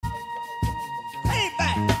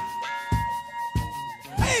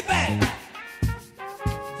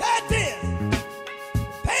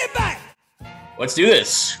Let's do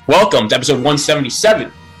this. Welcome to episode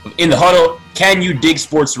 177 of In the Huddle, Can You Dig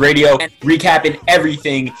Sports Radio, recapping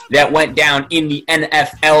everything that went down in the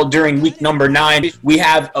NFL during week number 9. We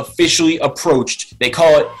have officially approached, they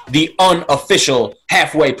call it the unofficial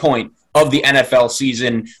halfway point of the NFL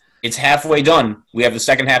season. It's halfway done. We have the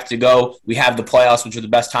second half to go. We have the playoffs, which are the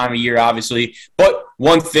best time of year, obviously. But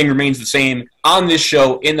one thing remains the same. On this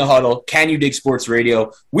show, In the Huddle, Can You Dig Sports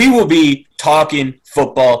Radio, we will be talking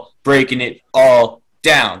football, breaking it all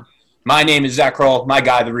down. My name is Zach Kroll. My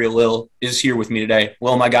guy, the real Lil, is here with me today.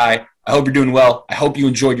 Will, my guy, I hope you're doing well. I hope you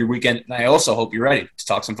enjoyed your weekend. And I also hope you're ready to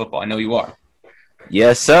talk some football. I know you are.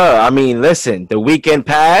 Yes, sir. I mean, listen, the weekend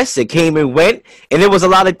passed, it came and went, and there was a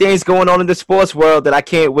lot of things going on in the sports world that I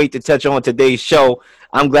can't wait to touch on today's show.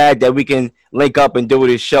 I'm glad that we can link up and do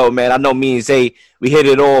this show, man. I know me and Zay, we hit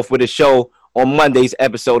it off with a show on Monday's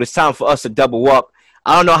episode. It's time for us to double up.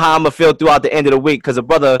 I don't know how I'm going to feel throughout the end of the week because a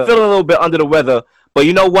brother feeling a little bit under the weather, but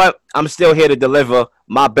you know what? I'm still here to deliver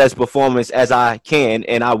my best performance as I can,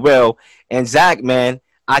 and I will. And Zach, man,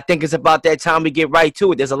 I think it's about that time we get right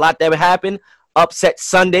to it. There's a lot that happened. Upset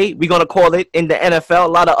Sunday, we're going to call it, in the NFL. A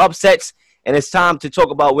lot of upsets, and it's time to talk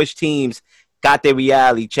about which teams got their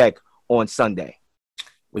reality check on Sunday.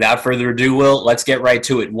 Without further ado, Will, let's get right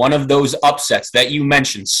to it. One of those upsets that you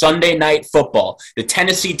mentioned, Sunday Night Football, the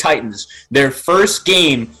Tennessee Titans, their first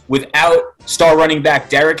game without star running back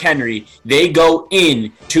Derrick Henry. They go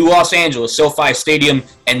in to Los Angeles, SoFi Stadium,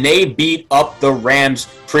 and they beat up the Rams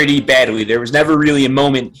pretty badly. There was never really a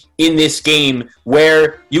moment in this game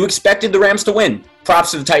where you expected the Rams to win.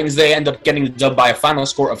 Props to the Titans. They end up getting the dub by a final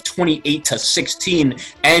score of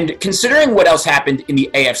 28-16. And considering what else happened in the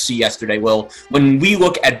AFC yesterday, Will, when we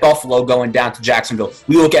look at Buffalo going down to Jacksonville,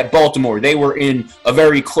 we look at Baltimore. They were in a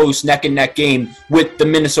very close neck-and-neck game with the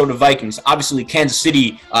Minnesota Vikings. Obviously, Kansas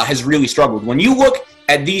City has really struggled. When you look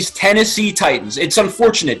at these Tennessee Titans, it's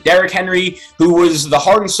unfortunate. Derrick Henry, who was the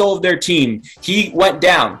heart and soul of their team, he went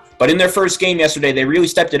down. But in their first game yesterday, they really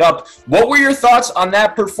stepped it up. What were your thoughts on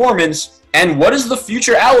that performance? And what does the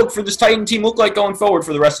future outlook for this Titan team look like going forward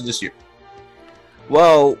for the rest of this year?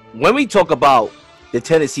 Well, when we talk about the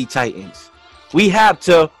Tennessee Titans, we have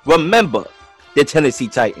to remember the Tennessee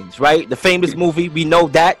Titans, right? The famous movie, we know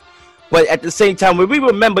that. But at the same time, when we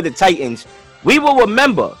remember the Titans, we will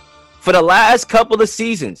remember for the last couple of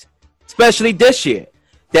seasons, especially this year,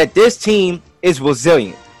 that this team is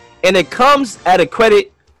resilient. And it comes at a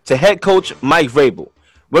credit to head coach Mike Vrabel.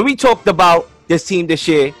 When we talked about this team this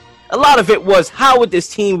year, a lot of it was how would this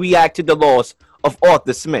team react to the loss of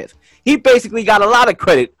Arthur Smith. He basically got a lot of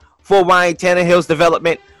credit for Ryan Tannehill's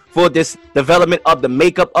development, for this development of the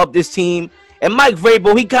makeup of this team. And Mike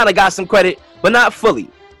Vrabel, he kind of got some credit, but not fully.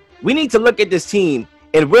 We need to look at this team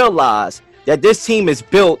and realize that this team is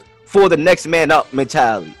built for the next man up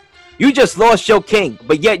mentality. You just lost your king,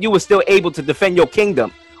 but yet you were still able to defend your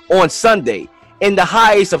kingdom on Sunday in the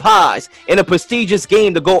highest of highs, in a prestigious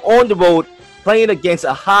game to go on the road playing against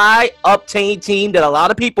a high-octane team that a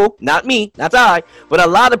lot of people, not me, not I, but a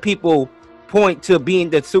lot of people point to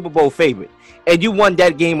being the Super Bowl favorite. And you won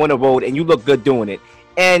that game on the road, and you look good doing it.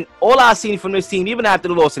 And all I've seen from this team, even after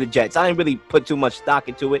the loss of the Jets, I didn't really put too much stock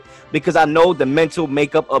into it because I know the mental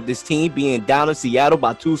makeup of this team being down in Seattle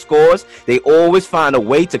by 2 scores. They always find a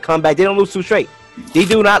way to come back. They don't lose 2 straight. They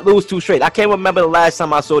do not lose 2 straight. I can't remember the last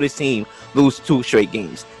time I saw this team lose 2 straight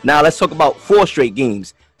games. Now let's talk about 4 straight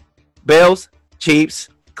games. Bills, Chiefs,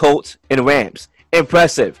 Colts, and Rams.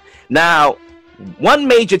 Impressive. Now, one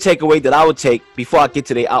major takeaway that I would take before I get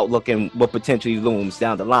to the outlook and what potentially looms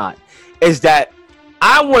down the line is that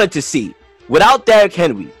I wanted to see, without Derrick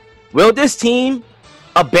Henry, will this team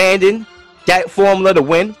abandon that formula to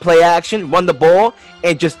win, play action, run the ball,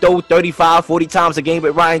 and just throw 35, 40 times a game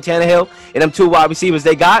with Ryan Tannehill and them 2 wide receivers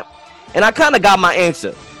they got? And I kind of got my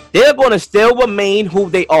answer. They're going to still remain who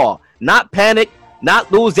they are. Not panic,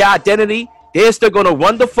 not lose their identity. They're still going to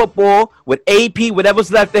run the football with AP,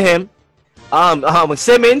 whatever's left of him. With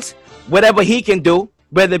Simmons, whatever he can do,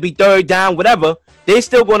 whether it be third down, whatever, they're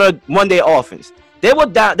still going to run their offense. They were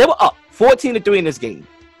down. They were up 14-3 in this game.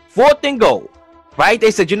 4th and goal, right?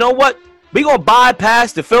 They said, you know what? We're going to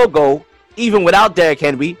bypass the field goal even without Derrick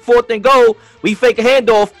Henry. 4th and goal, we fake a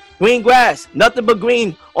handoff, green grass, nothing but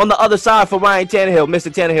green on the other side for Ryan Tannehill,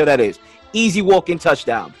 Mr. Tannehill, that is. Easy walking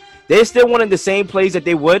touchdown. They're still running the same plays that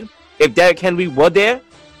they would if Derrick Henry were there.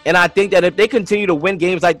 And I think that if they continue to win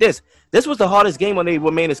games like this was the hardest game on the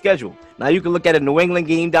remaining schedule. Now, you can look at a New England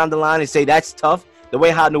game down the line and say that's tough, the way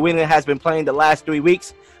how New England has been playing the last 3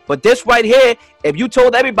 weeks. But this right here, if you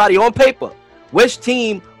told everybody on paper which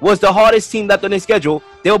team was the hardest team left on their schedule,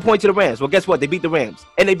 they'll point to the Rams. Well, guess what? They beat the Rams,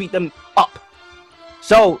 and they beat them up.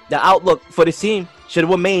 So the outlook for the team should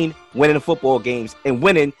remain winning football games and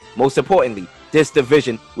winning, most importantly, this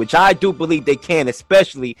division, which I do believe they can,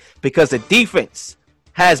 especially because the defense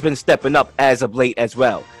has been stepping up as of late as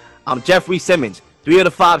well. Jeffrey Simmons, 3 of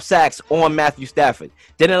the 5 sacks on Matthew Stafford.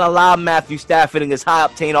 Didn't allow Matthew Stafford and his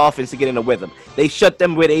high-octane offense to get in the rhythm. They shut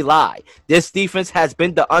them where they lie. This defense has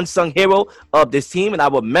been the unsung hero of this team, and I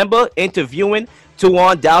remember interviewing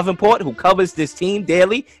Tuan Davenport, who covers this team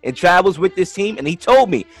daily and travels with this team, and he told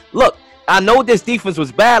me, look, I know this defense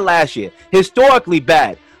was bad last year, historically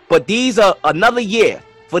bad, but these are another year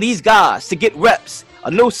for these guys to get reps,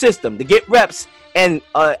 a new system to get reps, and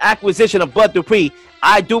acquisition of Bud Dupree.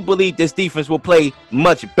 I do believe this defense will play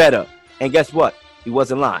much better. And guess what? He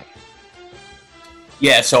wasn't lying.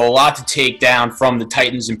 Yeah, so a lot to take down from the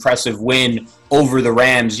Titans' impressive win over the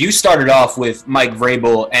Rams. You started off with Mike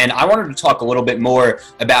Vrabel, and I wanted to talk a little bit more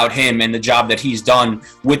about him and the job that he's done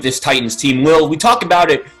with this Titans team. Will, we talk about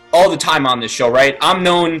it all the time on this show, right? I'm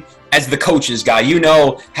known as the coach's guy. You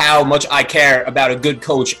know how much I care about a good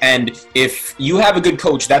coach, and if you have a good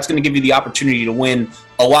coach, that's going to give you the opportunity to win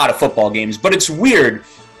a lot of football games. But it's weird.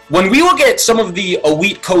 When we look at some of the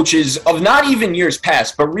elite coaches of not even years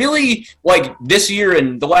past, but really like this year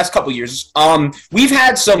and the last couple of years, we've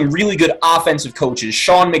had some really good offensive coaches.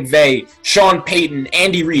 Sean McVay, Sean Payton,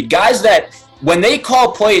 Andy Reid, guys that when they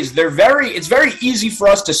call plays, it's very easy for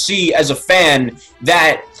us to see as a fan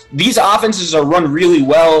that these offenses are run really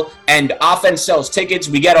well and offense sells tickets.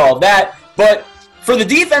 We get all of that. But for the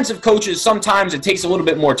defensive coaches, sometimes it takes a little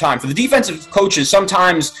bit more time. For the defensive coaches,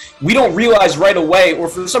 sometimes we don't realize right away, or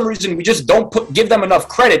for some reason we just don't give them enough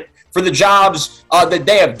credit for the jobs that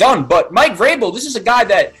they have done. But Mike Vrabel, this is a guy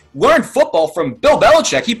that learned football from Bill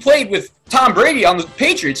Belichick. He played with Tom Brady on the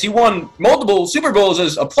Patriots. He won multiple Super Bowls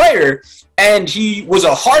as a player, and he was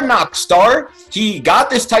a hard-knock star. He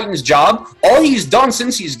got this Titans job. All he's done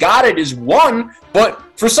since he's got it is won, but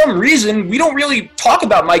for some reason, we don't really talk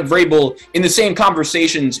about Mike Vrabel in the same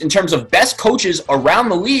conversations in terms of best coaches around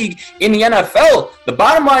the league in the NFL. The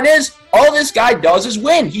bottom line is, all this guy does is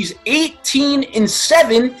win. He's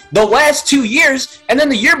 18-7 the last 2 years, and then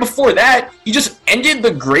the year before that, he just ended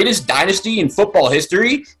the greatest dynasty in football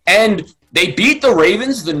history, and they beat the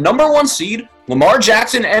Ravens, the number 1 seed, Lamar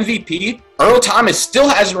Jackson MVP. Earl Thomas still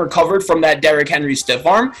hasn't recovered from that Derrick Henry stiff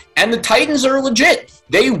arm, and the Titans are legit.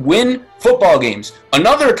 They win football games.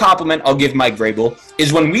 Another compliment I'll give Mike Vrabel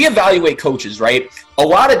is when we evaluate coaches, right? A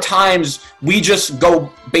lot of times we just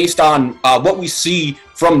go based on what we see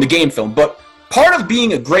from the game film, but part of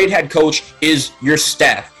being a great head coach is your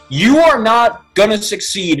staff. You are not going to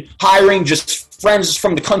succeed hiring just friends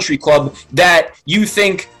from the country club that you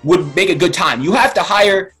think would make a good time. You have to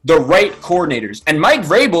hire the right coordinators. And Mike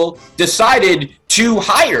Vrabel decided to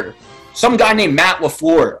hire some guy named Matt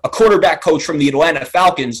LaFleur, a quarterback coach from the Atlanta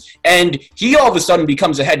Falcons, and he all of a sudden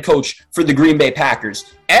becomes a head coach for the Green Bay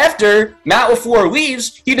Packers. After Matt LaFleur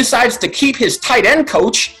leaves, he decides to keep his tight end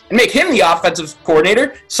coach and make him the offensive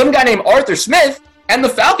coordinator, some guy named Arthur Smith, and the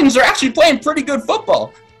Falcons are actually playing pretty good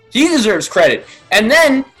football. He deserves credit. And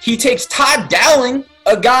then he takes Todd Dowling,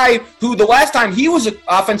 a guy who the last time he was an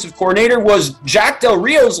offensive coordinator was Jack Del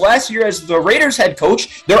Rio's last year as the Raiders head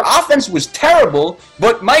coach. Their offense was terrible,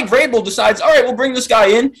 but Mike Vrabel decides, all right, we'll bring this guy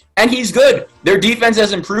in, and he's good. Their defense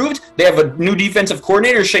has improved. They have a new defensive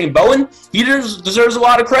coordinator, Shane Bowen. He deserves a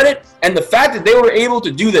lot of credit. And the fact that they were able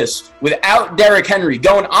to do this without Derrick Henry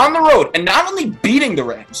going on the road and not only beating the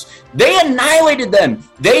Rams, they annihilated them.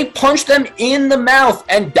 They punched them in the mouth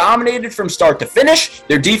and dominated from start to finish.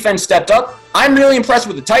 Their defense stepped up. I'm really impressed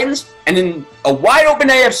with the Titans. And in a wide-open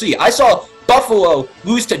AFC, I saw Buffalo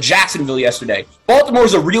lose to Jacksonville yesterday.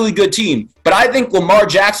 Baltimore's a really good team, but I think Lamar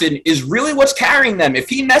Jackson is really what's carrying them. If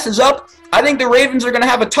he messes up, I think the Ravens are going to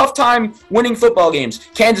have a tough time winning football games.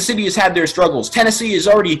 Kansas City has had their struggles. Tennessee is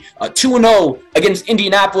already 2-0 against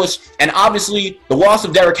Indianapolis, and obviously the loss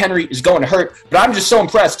of Derrick Henry is going to hurt, but I'm just so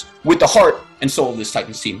impressed with the heart and soul of this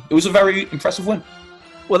Titans team. It was a very impressive win.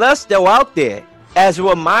 Well, let's go out there as a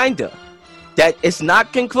reminder that it's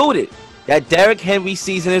not concluded, that Derrick Henry's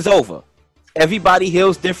season is over. Everybody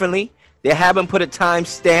heals differently. They haven't put a time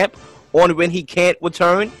stamp on when he can't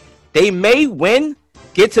return. They may win,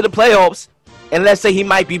 get to the playoffs, and let's say he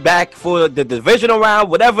might be back for the divisional round,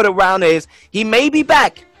 whatever the round is. He may be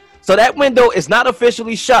back. So that window is not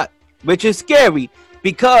officially shut, which is scary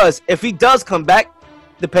because if he does come back,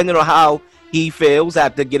 depending on how he feels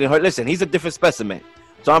after getting hurt, listen, he's a different specimen.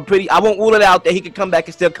 So I won't rule it out that he could come back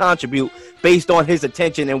and still contribute based on his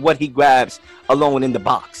attention and what he grabs alone in the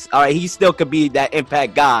box. All right, he still could be that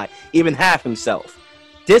impact guy, even half himself.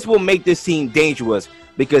 This will make this team dangerous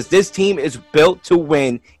because this team is built to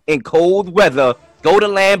win in cold weather go to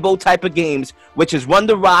Lambeau type of games, which is run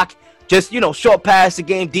the rock, just, short passing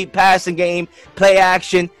game, deep passing game, play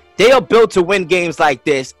action. They are built to win games like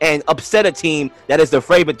this and upset a team that is the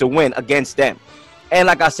favorite to win against them. And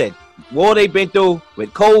like I said, what they've been through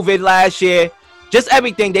with COVID last year, just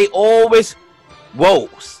everything, they always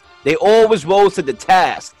rose. They always rose to the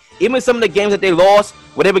task. Even some of the games that they lost,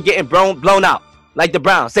 where they were getting blown out, like the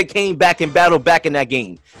Browns, they came back and battled back in that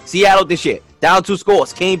game. Seattle this year, down 2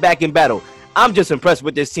 scores, came back in battle. I'm just impressed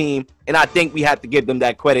with this team, and I think we have to give them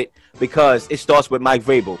that credit because it starts with Mike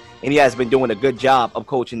Vrabel, and he has been doing a good job of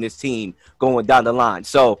coaching this team going down the line.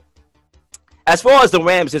 So, as far as the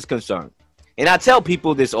Rams is concerned, and I tell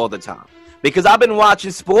people this all the time, because I've been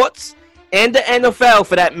watching sports and the NFL,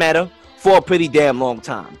 for that matter, for a pretty damn long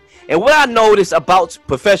time. And what I notice about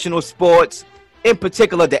professional sports, in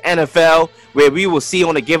particular the NFL, where we will see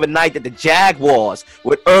on a given night that the Jaguars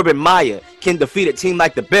with Urban Meyer can defeat a team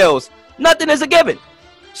like the Bills, nothing is a given.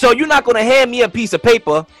 So you're not going to hand me a piece of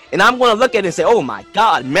paper and I'm going to look at it and say, oh my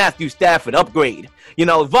God, Matthew Stafford upgrade.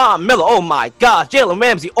 Von Miller, oh my gosh. Jalen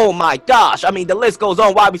Ramsey, oh my gosh. I mean, the list goes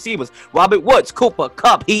on. Wide receivers, Robert Woods, Cooper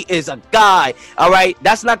Kupp, he is a guy. All right,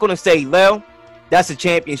 that's not going to say, Lil, that's a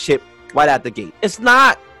championship right out the gate. It's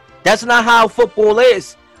not. That's not how football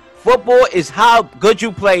is. Football is how good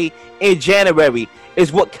you play in January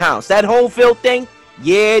is what counts. That home field thing,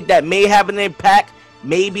 yeah, that may have an impact.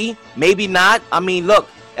 Maybe, maybe not. I mean, look,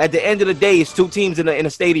 at the end of the day, it's 2 teams in a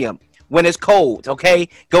stadium when it's cold, okay?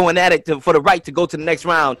 Going at it for the right to go to the next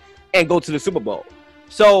round and go to the Super Bowl.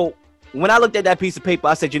 So when I looked at that piece of paper,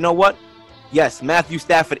 I said, you know what? Yes, Matthew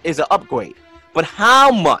Stafford is an upgrade. But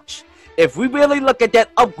how much? If we really look at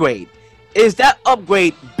that upgrade, is that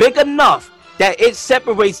upgrade big enough that it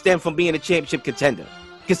separates them from being a championship contender,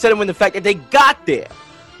 considering the fact that they got there?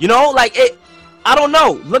 I don't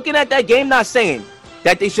know. Looking at that game, not saying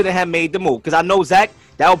that they shouldn't have made the move, because I know, Zach,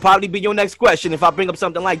 that will probably be your next question if I bring up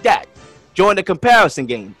something like that during the comparison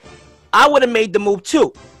game. I would have made the move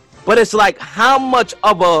too, but it's like, how much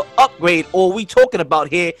of a upgrade are we talking about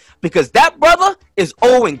here? Because that brother is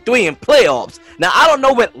 0-3 in playoffs. Now, I don't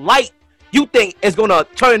know what light you think is going to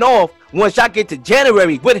turn off once I get to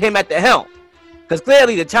January with him at the helm, because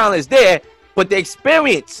clearly the talent is there, but the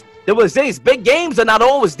experience, there was these big games are not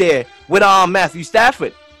always there with Matthew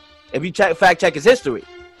Stafford, if you fact check his history.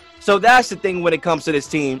 So that's the thing when it comes to this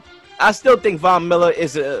team. I still think Von Miller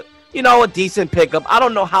is a decent pickup. I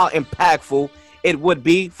don't know how impactful it would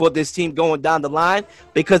be for this team going down the line,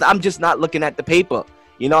 because I'm just not looking at the paper.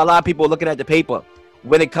 A lot of people are looking at the paper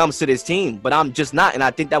when it comes to this team, but I'm just not. And I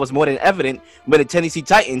think that was more than evident when the Tennessee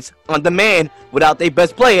Titans, on demand, without their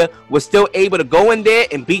best player, was still able to go in there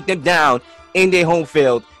and beat them down in their home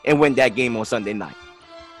field and win that game on Sunday night.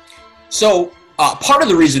 So part of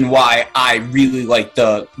the reason why I really liked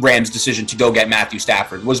the Rams' decision to go get Matthew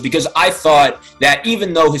Stafford was because I thought that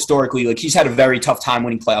even though historically, he's had a very tough time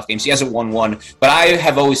winning playoff games, he hasn't won one, but I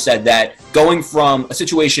have always said that going from a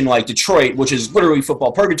situation like Detroit, which is literally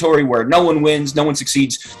football purgatory, where no one wins, no one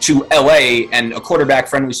succeeds, to LA and a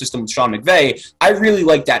quarterback-friendly system with Sean McVay, I really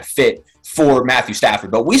like that fit for Matthew Stafford.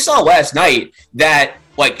 But we saw last night that,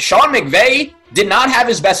 Sean McVay did not have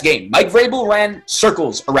his best game. Mike Vrabel ran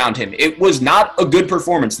circles around him. It was not a good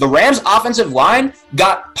performance. The Rams' offensive line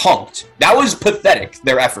got punked. That was pathetic,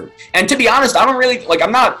 their effort. And to be honest, I don't really,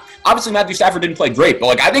 obviously Matthew Stafford didn't play great,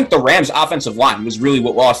 but I think the Rams' offensive line was really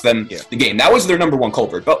what lost them the game. That was their number one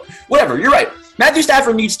culprit. But whatever, you're right. Matthew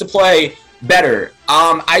Stafford needs to play better.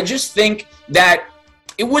 I just think that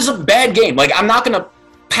it was a bad game. I'm not going to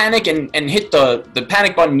panic and hit the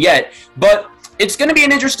panic button yet, but it's going to be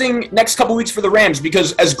an interesting next couple weeks for the Rams,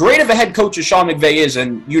 because as great of a head coach as Sean McVay is,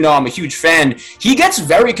 and I'm a huge fan, he gets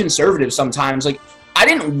very conservative sometimes. I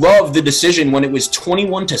didn't love the decision when it was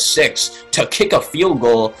 21-6 to kick a field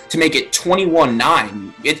goal to make it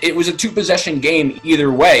 21-9. It was a 2-possession game either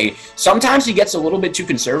way. Sometimes he gets a little bit too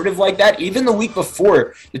conservative like that. Even the week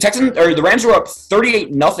before, the Rams were up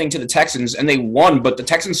 38-0 to the Texans and they won, but the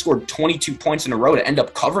Texans scored 22 points in a row to end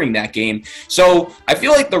up covering that game. So I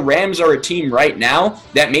feel like the Rams are a team right now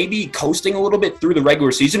that may be coasting a little bit through the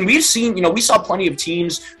regular season. We've seen, we saw plenty of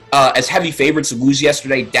teams as heavy favorites to lose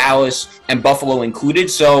yesterday, Dallas and Buffalo included.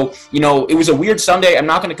 So, it was a weird Sunday. I'm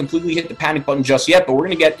not going to completely hit the panic button just yet, but we're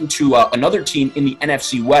going to get into another team in the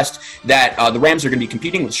NFC West that the Rams are going to be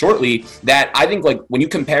competing with shortly, that I think, when you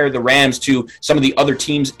compare the Rams to some of the other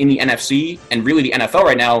teams in the NFC and really the NFL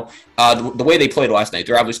right now, the way they played last night,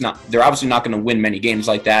 they're obviously not going to win many games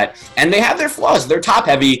like that. And they have their flaws. They're top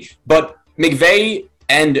heavy, but McVay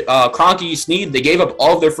and Kroenke, Snead, they gave up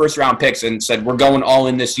all of their first-round picks and said, we're going all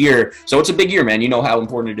in this year. So it's a big year, man. You know how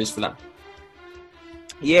important it is for them.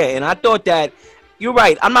 Yeah, and I thought that, you're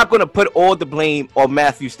right. I'm not going to put all the blame on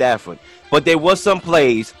Matthew Stafford, but there was some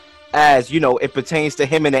plays, as you know, it pertains to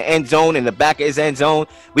him in the end zone, in the back of his end zone.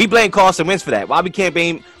 We blame Carson Wentz for that. Why we can't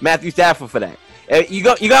blame Matthew Stafford for that? You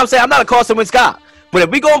got what I'm saying? I'm not a Carson Wentz guy, but if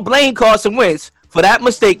we gonna blame Carson Wentz for that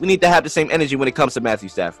mistake, we need to have the same energy when it comes to Matthew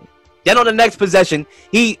Stafford. Then on the next possession,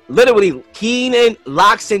 he literally Keenan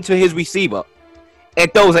locks into his receiver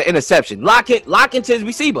and throws an interception. Lock into his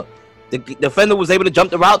receiver. The defender was able to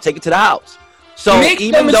jump the route, take it to the house. So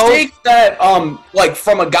he makes the mistake that, like,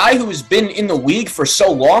 from a guy who has been in the league for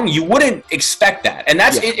so long, you wouldn't expect that. And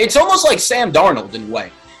that's it's almost like Sam Darnold in a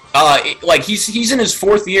way. Like he's in his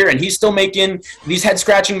 4th year and he's still making these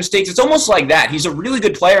head-scratching mistakes. It's almost like that. He's a really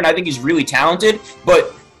good player and I think he's really talented,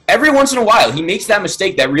 but every once in a while he makes that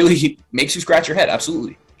mistake that really makes you scratch your head.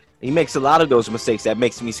 Absolutely. He makes a lot of those mistakes that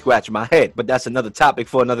makes me scratch my head, but that's another topic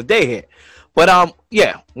for another day here. But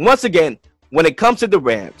yeah, once again, when it comes to the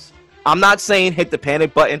Rams, I'm not saying hit the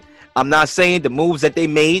panic button. I'm not saying the moves that they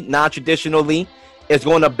made non-traditionally is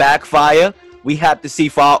going to backfire. We have to see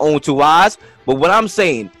for our own 2 eyes. But what I'm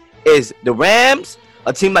saying is the Rams,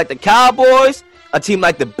 a team like the Cowboys, a team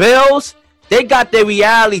like the Bills, they got their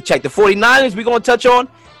reality check. The 49ers we're going to touch on,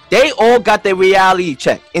 they all got their reality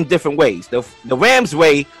check in different ways. The Rams'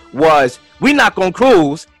 way was we're not going to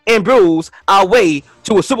cruise and bruise our way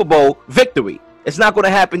to a Super Bowl victory. It's not going to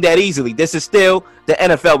happen that easily. This is still the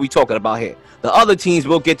NFL we're talking about here. The other teams,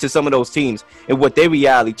 will get to some of those teams and what their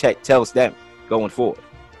reality check tells them going forward.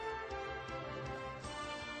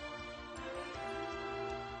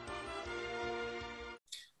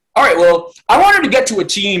 All right, well, I wanted to get to a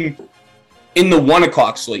team in the 1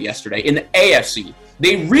 o'clock slate yesterday, in the AFC.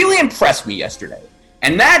 They really impressed me yesterday,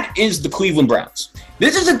 and that is the Cleveland Browns.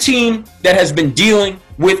 This is a team that has been dealing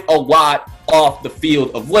with a lot off the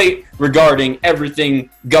field of late regarding everything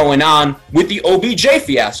going on with the OBJ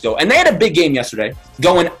fiasco. And they had a big game yesterday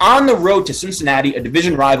going on the road to Cincinnati, a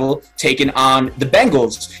division rival, taking on the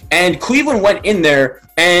Bengals. And Cleveland went in there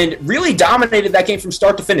and really dominated that game from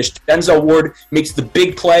start to finish. Denzel Ward makes the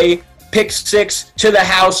big play, pick 6 to the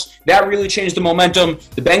house. That really changed the momentum.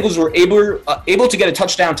 The Bengals were able to get a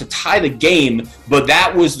touchdown to tie the game, but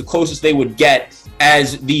that was the closest they would get,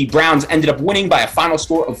 as the Browns ended up winning by a final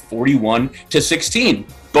score of 41-16.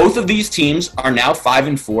 Both of these teams are now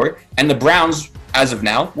 5-4, and the Browns, as of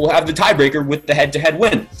now, will have the tiebreaker with the head-to-head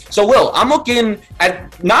win. So, Will, I'm looking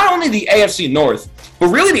at not only the AFC North, but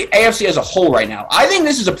really the AFC as a whole right now. I think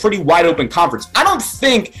this is a pretty wide-open conference. I don't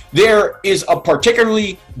think there is a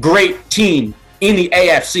particularly great team in the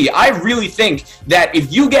AFC. I really think that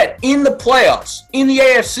if you get in the playoffs in the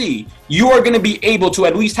AFC, you are going to be able to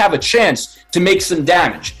at least have a chance to make some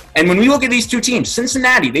damage. And when we look at these two teams,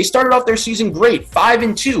 Cincinnati, they started off their season great,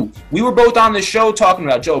 5-2. We were both on the show talking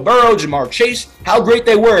about Joe Burrow, Jamar Chase, how great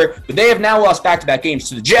they were, but they have now lost back-to-back games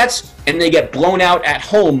to the Jets, and they get blown out at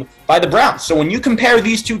home by the Browns. So when you compare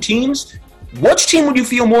these two teams, which team would you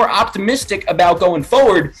feel more optimistic about going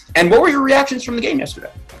forward, and what were your reactions from the game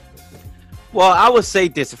yesterday? Well, I would say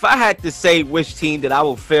this. If I had to say which team that I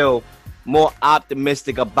would feel more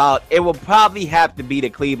optimistic about, it would probably have to be the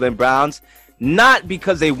Cleveland Browns. Not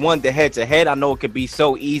because they won the head-to-head. I know it could be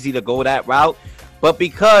so easy to go that route, but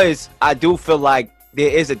because I do feel like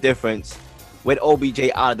there is a difference with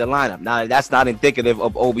OBJ out of the lineup. Now, that's not indicative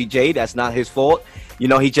of OBJ. That's not his fault. You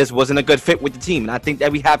know, he just wasn't a good fit with the team. And I think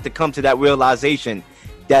that we have to come to that realization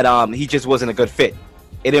that he just wasn't a good fit.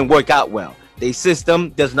 It didn't work out well. The system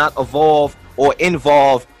does not evolve or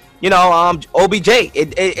involve, OBJ.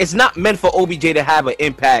 It's not meant for OBJ to have an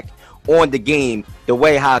impact on the game the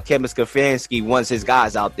way how Kevin Stefanski wants his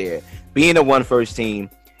guys out there. Being a one-first team,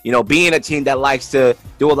 being a team that likes to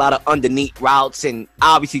do a lot of underneath routes and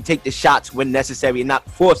obviously take the shots when necessary and not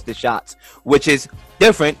force the shots, which is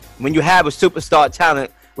different when you have a superstar talent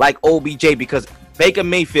like OBJ, because Baker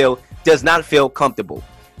Mayfield does not feel comfortable.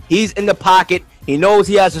 He's in the pocket. He knows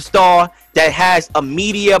he has a star that has a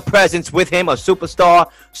media presence with him, a superstar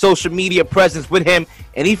social media presence with him,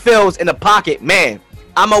 and he feels in the pocket, man,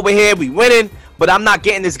 I'm over here, we winning, but I'm not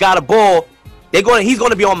getting this guy the ball. He's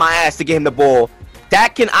gonna be on my ass to get him the ball.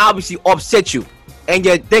 That can obviously upset you and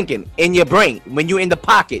your thinking in your brain when you're in the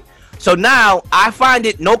pocket. So now I find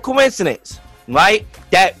it no coincidence, right,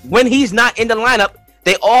 that when he's not in the lineup,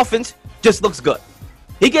 their offense just looks good.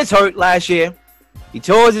 He gets hurt last year. He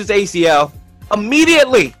tore his ACL.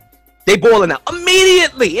 Immediately, they balling out.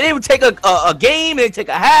 Immediately. It didn't take a game. It didn't take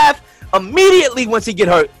a half. Immediately, once he get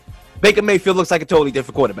hurt, Baker Mayfield looks like a totally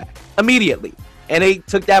different quarterback. Immediately. And they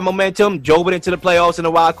took that momentum, drove it into the playoffs in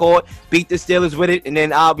the wild card, beat the Steelers with it, and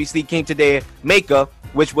then obviously came to their maker,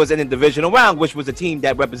 which was in the divisional round, which was a team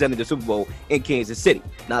that represented the Super Bowl in Kansas City.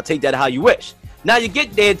 Now, take that how you wish. Now you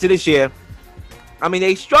get there to this year. I mean,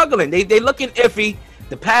 they struggling. They looking iffy.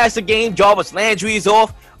 The passing game, Jarvis Landry is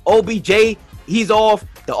off. OBJ, he's off.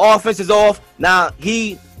 The offense is off. Now,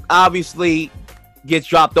 he obviously gets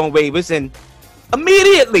dropped on waivers, and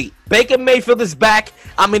immediately, Baker Mayfield is back.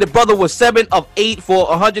 I mean, the brother was 7 of 8 for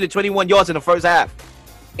 121 yards in the first half.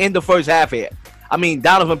 In the first half here. I mean,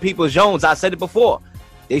 Donovan Peoples-Jones, I said it before.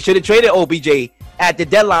 They should have traded OBJ at the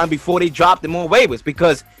deadline before they dropped him on waivers,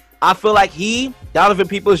 because I feel like Donovan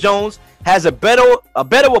Peoples-Jones, has a better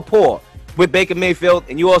rapport with Baker Mayfield,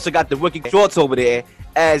 and you also got the rookie shorts over there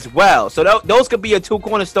as well. So those could be your 2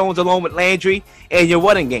 cornerstones along with Landry and your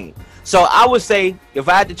running game. So I would say if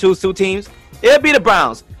I had to choose 2 teams, it would be the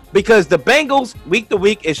Browns, because the Bengals week to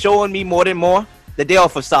week is showing me more and more that they are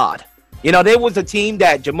facade. You know, there was a team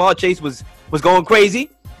that Jamar Chase was going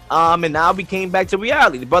crazy, and now we came back to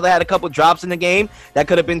reality. The brother had a couple drops in the game that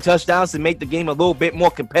could have been touchdowns to make the game a little bit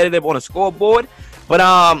more competitive on a scoreboard. But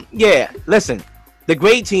yeah, listen, the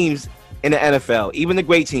great teams in the NFL, even the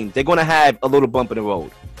great teams, they're going to have a little bump in the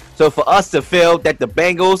road. So for us to feel that the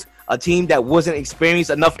Bengals, a team that wasn't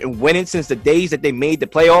experienced enough in winning since the days that they made the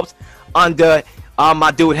playoffs under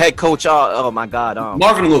my dude head coach,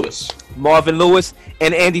 Marvin Lewis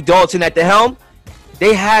and Andy Dalton at the helm,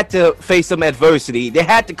 they had to face some adversity. They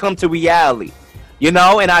had to come to reality, you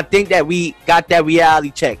know, and I think that we got that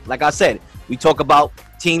reality check. Like I said, we talk about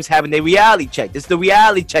teams having their reality check. This is the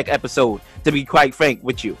reality check episode, to be quite frank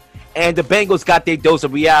with you. And the Bengals got their dose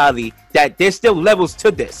of reality that there's still levels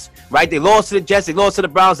to this, right? They lost to the Jets, they lost to the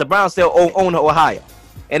Browns. The Browns still own Ohio.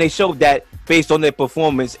 And they showed that based on their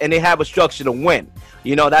performance, and they have a structure to win.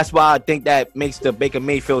 You know, that's why I think that makes the Baker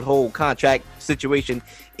Mayfield whole contract situation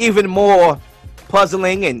even more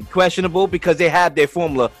puzzling and questionable, because they have their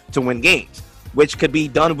formula to win games, which could be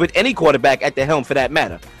done with any quarterback at the helm for that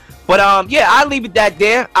matter. But, yeah, I'll leave it that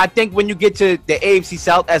there. I think when you get to the AFC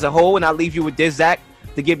South as a whole, and I'll leave you with this, Zach,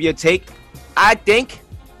 to give you a take, I think,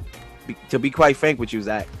 to be quite frank with you,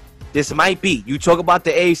 Zach, this might be. You talk about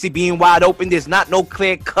the AFC being wide open. There's not no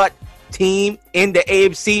clear-cut team in the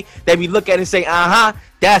AFC that we look at and say,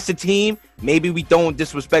 that's the team. Maybe we don't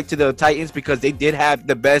disrespect to the Titans because they did have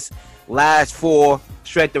the best last 4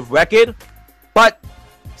 strength of record. But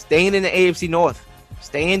staying in the AFC North,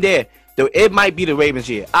 staying there, it might be the Ravens'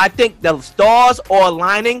 year. I think the stars are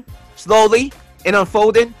aligning slowly and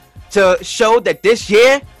unfolding to show that this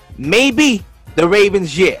year may be the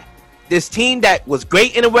Ravens' year. This team that was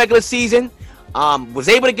great in the regular season, was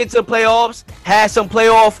able to get to the playoffs, had some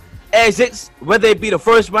playoff exits, whether it be the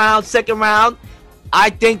first round, second round. I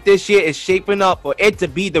think this year is shaping up for it to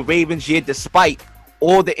be the Ravens' year despite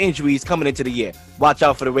all the injuries coming into the year. Watch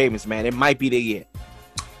out for the Ravens, man. It might be the year.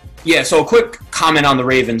 Yeah, so a quick comment on the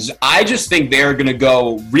Ravens. I just think they're going to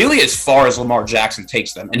go really as far as Lamar Jackson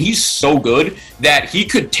takes them. And he's so good that he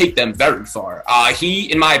could take them very far.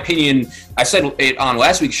 He, in my opinion, I said it on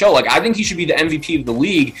last week's show, like I think he should be the MVP of the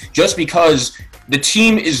league just because the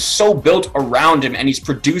team is so built around him and he's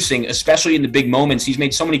producing, especially in the big moments. He's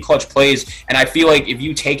made so many clutch plays, and I feel like if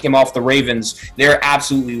you take him off the Ravens, they're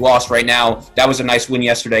absolutely lost right now. That was a nice win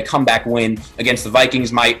yesterday, comeback win against the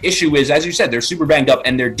Vikings. My issue is, as you said, they're super banged up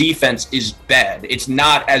and their defense is bad. It's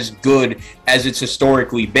not as good as it's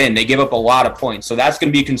historically been. They give up a lot of points, so that's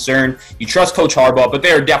going to be a concern. You trust Coach Harbaugh, but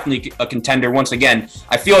they're definitely a contender. Once again,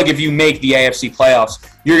 I feel like if you make the AFC playoffs,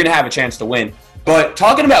 you're going to have a chance to win. But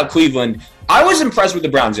talking about Cleveland, I was impressed with the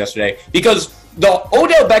Browns yesterday because the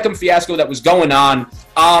Odell Beckham fiasco that was going on,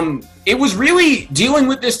 it was really dealing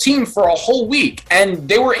with this team for a whole week, and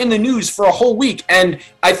they were in the news for a whole week. And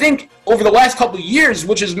I think over the last couple of years,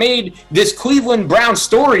 which has made this Cleveland Browns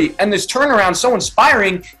story and this turnaround so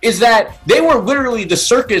inspiring, is that they were literally the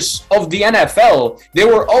circus of the NFL. They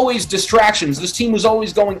were always distractions. This team was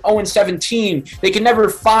always going 0-17. They could never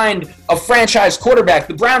find a franchise quarterback.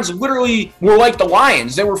 The Browns literally were like the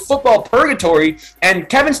Lions. They were football purgatory, and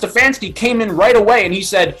Kevin Stefanski came in right away, and he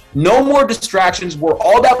said, no more distractions. We're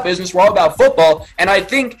all about business. We're all about football. And I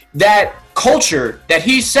think that culture that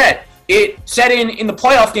he set, it set in the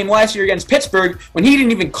playoff game last year against Pittsburgh when he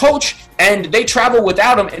didn't even coach and they travel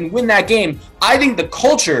without him and win that game. I think the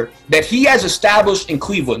culture that he has established in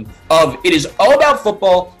Cleveland of it is all about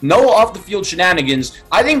football, no off-the-field shenanigans,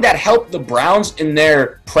 I think that helped the Browns in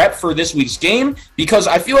their prep for this week's game because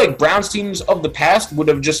I feel like Browns teams of the past would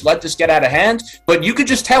have just let this get out of hand, but you could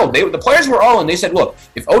just tell. The players were all in. They said, look,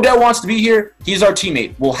 if Odell wants to be here, he's our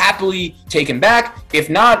teammate. We'll happily take him back. If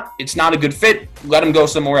not, it's not a good fit. Let him go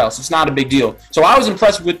somewhere else. It's not a big deal. So I was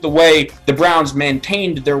impressed with the way the Browns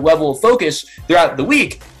maintained their level of focus throughout the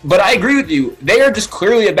week. But I agree with you. They are just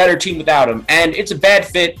clearly a better team without him, and it's a bad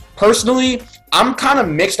fit. Personally, I'm kind of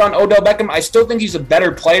mixed on Odell Beckham. I still think he's a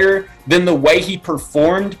better player than the way he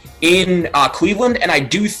performed in Cleveland, and I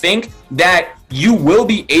do think that you will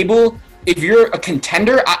be able, if you're a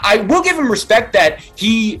contender, I will give him respect that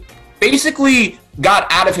he basically got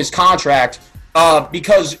out of his contract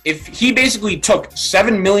because if he basically took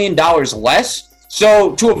 $7 million less,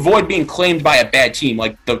 so to avoid being claimed by a bad team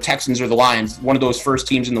like the Texans or the Lions, one of those first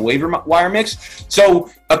teams in the waiver wire mix. So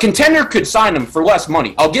a contender could sign him for less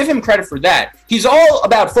money. I'll give him credit for that. He's all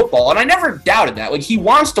about football, and I never doubted that. Like, he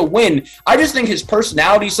wants to win. I just think his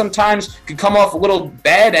personality sometimes could come off a little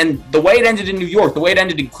bad, and the way it ended in New York, the way it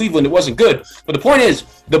ended in Cleveland, it wasn't good. But the point is,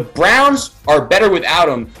 the Browns are better without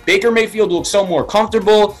him. Baker Mayfield looks so more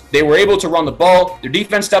comfortable. They were able to run the ball. Their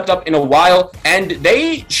defense stepped up in a while, and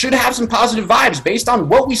they should have some positive vibes based on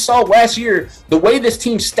what we saw last year, the way this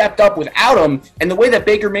team stepped up without him, and the way that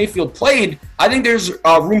Baker Mayfield played. I think there's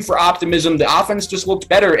room for optimism. The offense just looked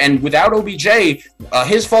better, and without OBJ,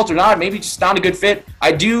 his fault or not, maybe just not a good fit.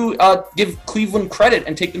 I do give Cleveland credit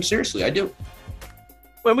and take them seriously. I do.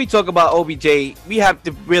 When we talk about OBJ, we have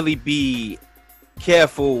to really be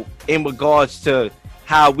careful in regards to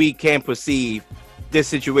how we can perceive this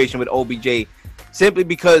situation with OBJ, simply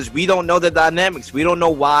because we don't know the dynamics. We don't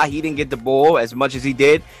know why he didn't get the ball as much as he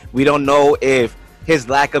did. We don't know if his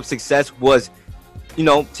lack of success was,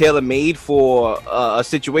 tailor-made for a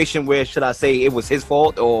situation where, should I say, it was his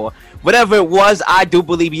fault or whatever it was. I do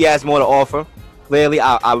believe he has more to offer. Clearly,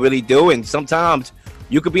 I really do. And sometimes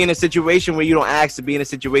you could be in a situation where you don't ask to be in a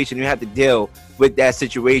situation. You have to deal with that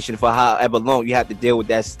situation for however long you have to deal with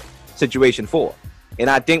that situation for. And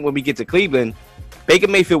I think when we get to Cleveland, Baker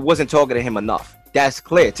Mayfield wasn't talking to him enough. That's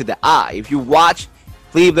clear to the eye. If you watch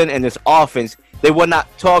Cleveland and this offense, they were not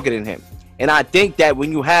targeting him. And I think that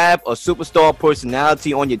when you have a superstar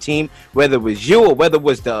personality on your team, whether it was you or whether it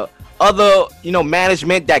was the other,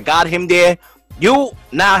 management that got him there, you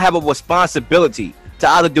now have a responsibility to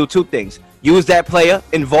either do two things. Use that player,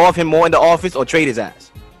 involve him more in the offense, or trade his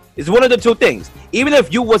ass. It's one of the two things. Even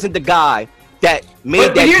if you wasn't the guy that made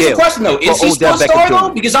that deal. But here's the question, though. Is he still a star, though?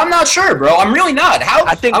 Because I'm not sure, bro. I'm really not.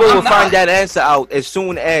 I think we will find that answer out as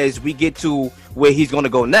soon as we get to where he's going to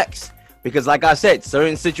go next. Because, like I said,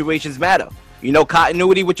 certain situations matter.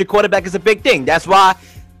 Continuity with your quarterback is a big thing. That's why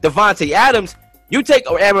Davante Adams, you take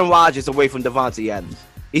Aaron Rodgers away from Davante Adams,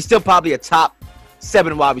 he's still probably a top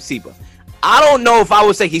 7 wide receiver. I don't know if I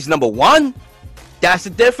would say he's number 1. That's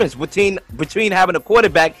the difference between having a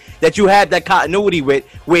quarterback that you have that continuity with,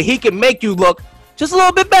 where he can make you look just a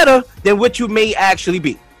little bit better than what you may actually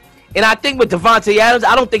be. And I think with Davante Adams,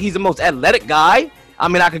 I don't think he's the most athletic guy. I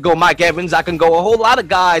mean, I could go Mike Evans. I can go a whole lot of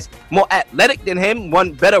guys more athletic than him,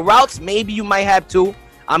 run better routes. Maybe you might have two.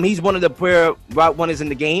 He's one of the prayer route runners in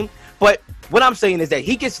the game. But what I'm saying is that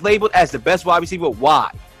he gets labeled as the best wide receiver. Why?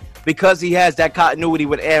 Because he has that continuity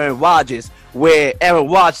with Aaron Rodgers, where Aaron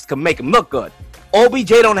Rodgers can make him look good. OBJ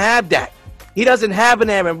don't have that. He doesn't have an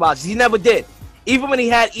Aaron Rodgers. He never did. Even when he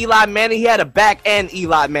had Eli Manning, he had a back end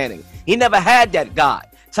Eli Manning. He never had that guy.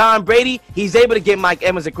 Tom Brady, he's able to get Mike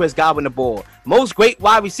Evans and Chris Godwin the ball. Most great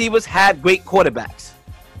wide receivers have great quarterbacks,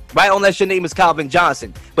 right? Unless your name is Calvin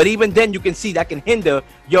Johnson. But even then, you can see that can hinder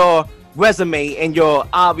your resume and your,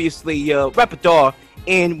 obviously, your repertoire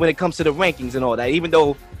when it comes to the rankings and all that. Even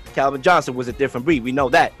though Calvin Johnson was a different breed, we know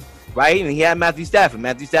that, right? And he had Matthew Stafford.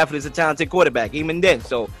 Matthew Stafford is a talented quarterback, even then.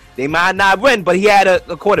 So they might not win, but he had a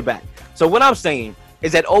quarterback. So what I'm saying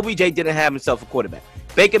is that OBJ didn't have himself a quarterback.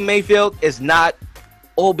 Baker Mayfield is not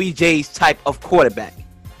OBJ's type of quarterback.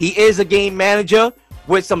 He is a game manager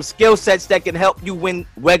with some skill sets that can help you win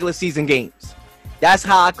regular season games. That's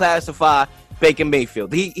how I classify Baker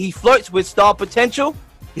Mayfield. He flirts with star potential.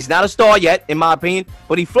 He's not a star yet, in my opinion,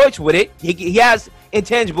 but he flirts with it. He has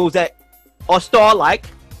intangibles that are star-like,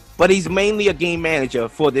 but he's mainly a game manager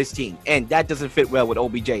for this team, and that doesn't fit well with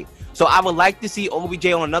OBJ. So I would like to see OBJ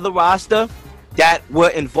on another roster that will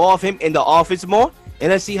involve him in the offense more,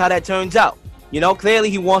 and let's see how that turns out. Clearly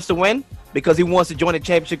he wants to win because he wants to join a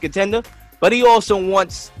championship contender, but he also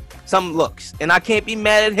wants some looks. And I can't be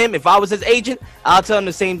mad at him. If I was his agent, I'll tell him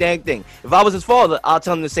the same dang thing. If I was his father, I'll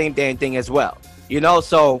tell him the same dang thing as well.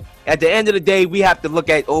 So at the end of the day, we have to look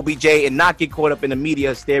at OBJ and not get caught up in the media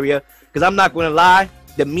hysteria, because I'm not going to lie,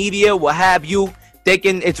 the media will have you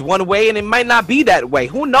thinking it's one way, and it might not be that way.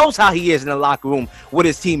 Who knows how he is in the locker room with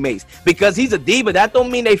his teammates? Because he's a diva, that don't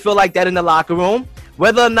mean they feel like that in the locker room.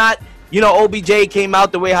 Whether or not OBJ came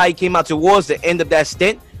out the way how he came out towards the end of that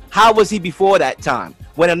stint, how was he before that time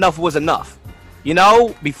when enough was enough?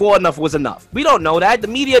 Before enough was enough. We don't know that. The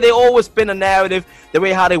media, they always spin a narrative the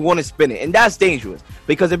way how they want to spin it, and that's dangerous.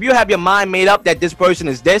 Because if you have your mind made up that this person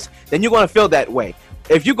is this, then you're going to feel that way.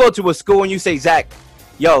 if you go to a school and you say, Zach,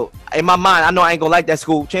 yo, in my mind, I know I ain't gonna like that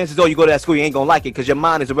school. Chances are you go to that school, you ain't gonna like it because your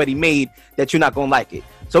mind is already made that you're not gonna like it.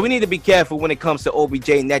 So we need to be careful when it comes to OBJ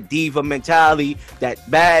and that diva mentality, that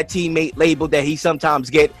bad teammate label that he sometimes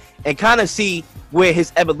get, and kind of see where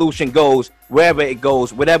his evolution goes, wherever it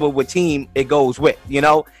goes, whatever team it goes with, you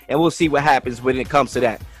know? And we'll see what happens when it comes to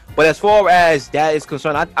that. But as far as that is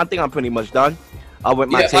concerned, I think I'm pretty much done. With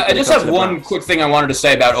my take I just have one quick thing I wanted to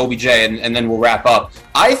say about OBJ, and then we'll wrap up.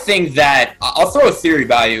 I think that I'll throw a theory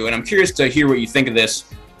by you, and I'm curious to hear what you think of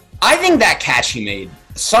this. I think that catch he made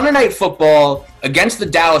Sunday Night Football against the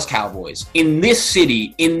Dallas Cowboys in this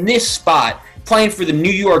city, in this spot, playing for the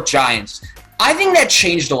New York Giants, I think that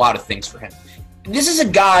changed a lot of things for him. This is a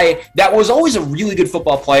guy that was always a really good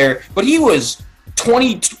football player, but he was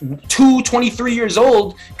 22, 23 years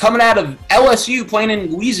old, coming out of LSU, playing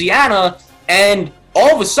in Louisiana, and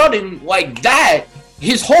all of a sudden, like that,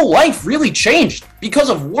 his whole life really changed because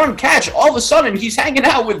of one catch. All of a sudden, he's hanging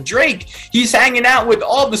out with Drake. He's hanging out with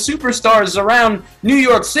all the superstars around New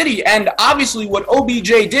York City. And obviously what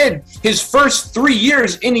OBJ did, his first 3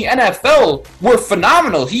 years in the NFL were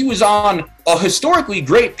phenomenal. He was on a historically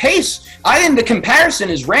great pace. I think the comparison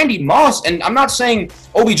is Randy Moss, and I'm not saying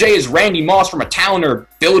OBJ is Randy Moss from a talent or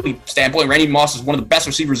ability standpoint. Randy Moss is one of the best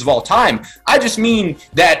receivers of all time. I just mean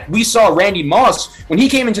that we saw Randy Moss, when he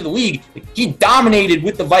came into the league, he dominated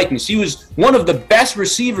with the Vikings. He was one of the best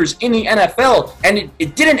receivers in the NFL, and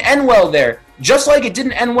it didn't end well there. Just like it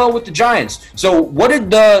didn't end well with the Giants. So what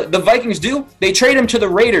did the Vikings do? They traded him to the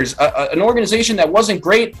Raiders, an organization that wasn't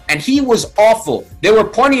great, and he was awful. There were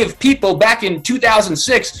plenty of people back in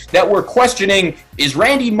 2006 that were questioning, is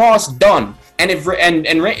Randy Moss done? And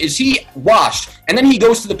is he washed? And then he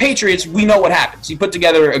goes to the Patriots. We know what happens. He put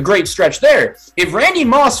together a great stretch there. If Randy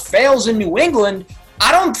Moss fails in New England,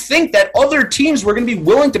 I don't think that other teams were going to be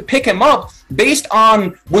willing to pick him up based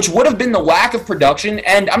on which would have been the lack of production.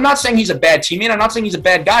 And I'm not saying he's a bad teammate. I'm not saying he's a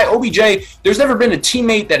bad guy. OBJ, there's never been a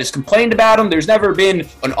teammate that has complained about him. There's never been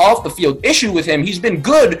an off-the-field issue with him. He's been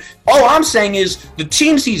good. All I'm saying is the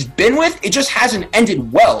teams he's been with, it just hasn't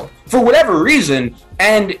ended well for whatever reason.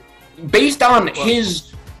 And based on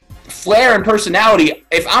his flair and personality,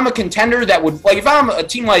 if I'm a contender that would, like, if I'm a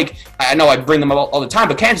team like, I know I bring them up all the time,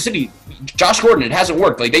 but Kansas City, Josh Gordon, it hasn't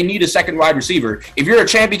worked. Like, they need a second wide receiver. If you're a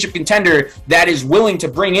championship contender that is willing to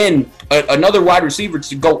bring in another wide receiver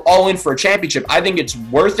to go all in for a championship, I think it's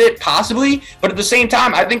worth it, possibly. But at the same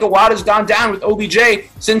time, I think a lot has gone down with OBJ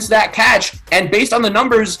since that catch. And based on the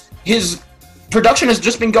numbers, his production has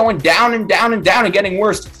just been going down and down and down and getting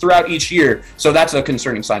worse throughout each year. So that's a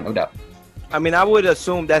concerning sign, no doubt. I mean, I would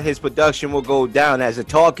assume that his production will go down as the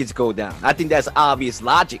targets go down. I think that's obvious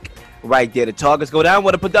logic right there. The targets go down,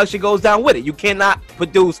 well, the production goes down with it. You cannot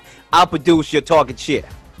outproduce your target share.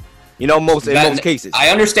 You know, in most cases. I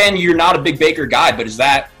understand you're not a big Baker guy, but is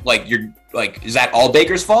that is that all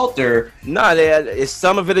Baker's fault, or no?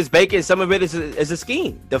 Some of it is Baker, some of it is a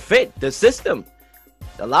scheme, the fit, the system.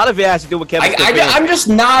 A lot of it has to do with Kevin. I'm just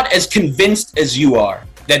not as convinced as you are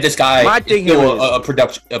that this guy is still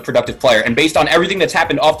a productive player. And based on everything that's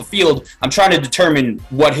happened off the field, I'm trying to determine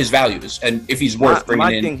what his value is and if he's worth bringing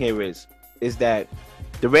in. My thing here is that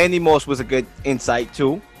the Randy Moss was a good insight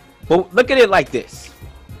too. But look at it like this.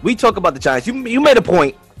 We talk about the Giants. You made a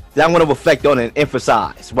point that I want to reflect on and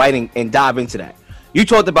emphasize, right, and dive into that. You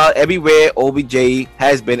talked about everywhere OBJ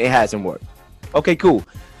has been, it hasn't worked. Okay, cool.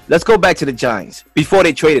 Let's go back to the Giants. Before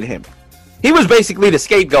they traded him, he was basically the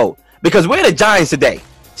scapegoat because we're the Giants today.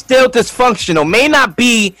 Still dysfunctional. May not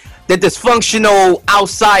be the dysfunctional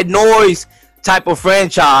outside noise type of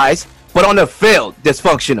franchise, but on the field,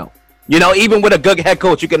 dysfunctional. You know, even with a good head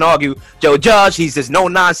coach, you can argue Joe Judge, he's this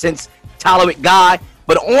no-nonsense, tolerant guy.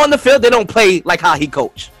 But on the field, they don't play like how he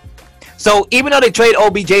coached. So even though they trade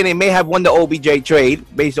OBJ, and they may have won the OBJ trade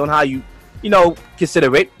based on how you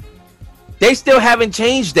consider it, they still haven't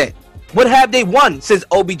changed that. What have they won since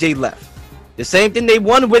OBJ left? The same thing they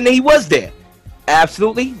won when he was there.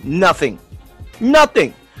 Absolutely nothing.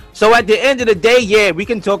 Nothing. So at the end of the day, yeah, we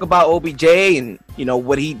can talk about OBJ and,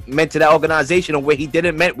 what he meant to that organization or what he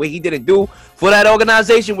didn't do for that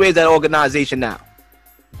organization. Where's that organization now?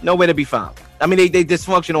 Nowhere to be found. I mean, they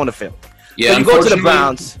dysfunction on the field. Yeah, so you go to the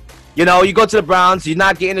Browns. You go to the Browns. You're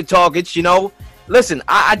not getting the targets. Listen,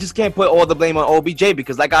 I just can't put all the blame on OBJ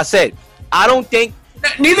because, like I said, I don't think.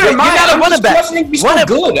 Neither am I. You got a running back.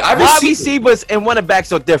 Good. Wide receivers and running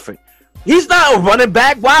backs are different. He's not a running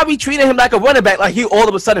back. Why are we treating him like a running back? Like he all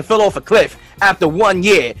of a sudden fell off a cliff after 1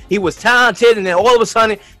 year. He was talented, and then all of a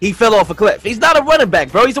sudden he fell off a cliff. He's not a running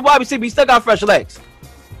back, bro. He's a wide receiver. He still got fresh legs.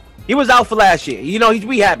 He was out for last year. He's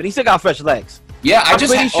rehabbing. He still got fresh legs. Yeah, I'm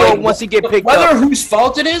pretty sure once he get picked whether up, whose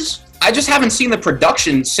fault it is, I just haven't seen the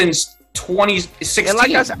production since 2016. and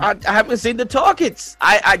like I said, I haven't seen the targets.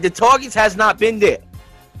 The targets has not been there.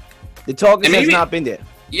 The targets has not been there.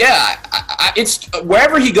 Yeah, it's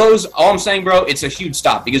wherever he goes. All I'm saying, bro, it's a huge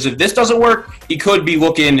stop because if this doesn't work, he could be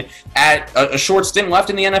looking at a short stint left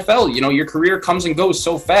in the NFL. You know, your career comes and goes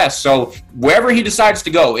so fast. So wherever he decides to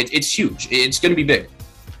go, it's huge. It's going to be big.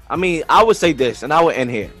 I mean, I would say this, and I would end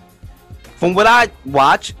here. From what I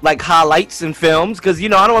watch, like highlights and films, because you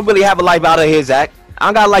know I don't really have a life out of here, Zach. I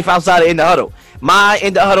don't got a life outside of In the Huddle. My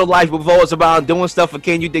In the Huddle life revolves around doing stuff for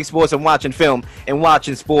Can You Dig Sports and watching film and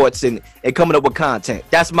watching sports and coming up with content.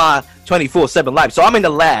 That's my 24/7 life. So I'm in the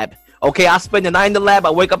lab. Okay, I spend the night in the lab. I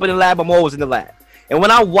wake up in the lab. I'm always in the lab. And when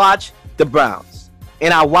I watch the Browns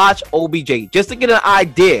and I watch OBJ, just to get an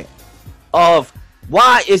idea of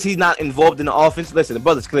why is he not involved in the offense. Listen, the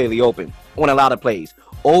brother's clearly open on a lot of plays.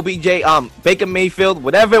 OBJ, Baker Mayfield,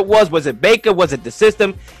 whatever it was it Baker? Was it the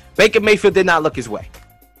system? Baker Mayfield did not look his way.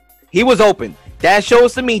 He was open. That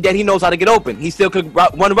shows to me that he knows how to get open. He still could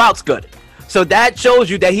run routes good. So that shows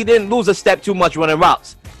you that he didn't lose a step too much running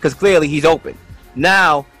routes because clearly he's open.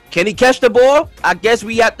 Now, can he catch the ball? I guess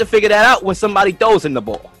we have to figure that out when somebody throws him the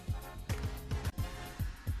ball.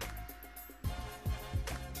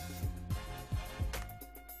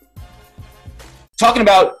 Talking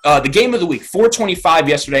about the game of the week, 4:25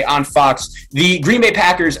 yesterday on Fox, the Green Bay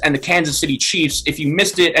Packers and the Kansas City Chiefs. If you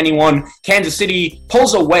missed it, anyone, Kansas City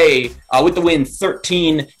pulls away with the win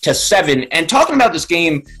 13-7. And talking about this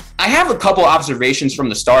game, I have a couple observations from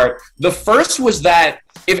the start. The first was that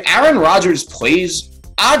if Aaron Rodgers plays,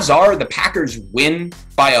 odds are the Packers win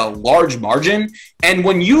by a large margin. And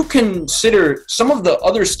when you consider some of the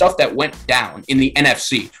other stuff that went down in the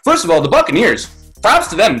NFC, first of all, the Buccaneers, props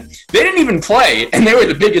to them. They didn't even play, and they were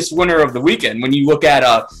the biggest winner of the weekend. When you look at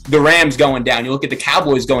the Rams going down, you look at the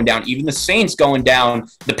Cowboys going down, even the Saints going down,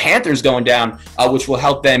 the Panthers going down, which will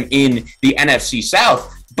help them in the NFC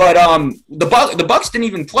South. But the Bucs didn't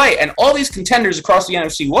even play, and all these contenders across the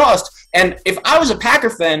NFC lost. And if I was a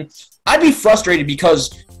Packer fan, I'd be frustrated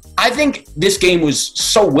because I think this game was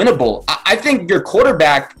so winnable. I think your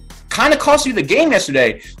quarterback kind of cost you the game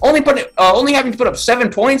yesterday. Only having to put up 7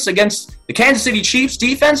 points against the Kansas City Chiefs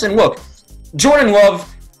defense. And look, Jordan Love,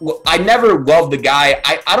 I never loved the guy.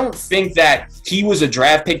 I don't think that he was a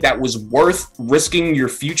draft pick that was worth risking your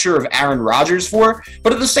future of Aaron Rodgers for.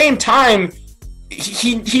 But at the same time,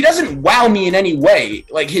 he doesn't wow me in any way.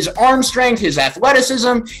 Like his arm strength, his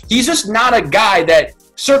athleticism, he's just not a guy that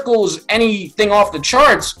circles anything off the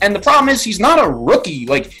charts. And the problem is he's not a rookie.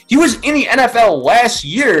 Like he was in the NFL last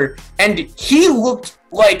year and he looked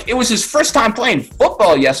like it was his first time playing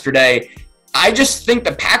football yesterday. I just think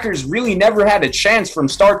the Packers really never had a chance from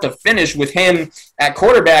start to finish with him at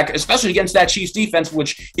quarterback, especially against that Chiefs defense,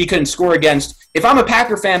 which he couldn't score against. If I'm a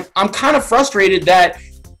Packer fan, I'm kind of frustrated that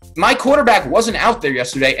my quarterback wasn't out there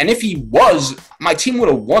yesterday, and if he was, my team would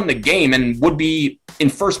have won the game and would be in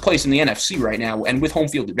first place in the NFC right now and with home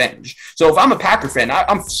field advantage. So if I'm a Packer fan,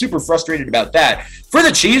 I'm super frustrated about that. For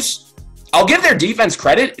the Chiefs, I'll give their defense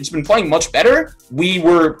credit. It's been playing much better. We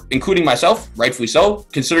were, including myself, rightfully so,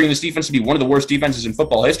 considering this defense to be one of the worst defenses in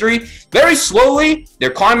football history. Very slowly, they're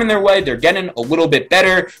climbing their way. They're getting a little bit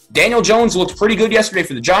better. Daniel Jones looked pretty good yesterday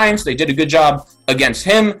for the Giants. They did a good job against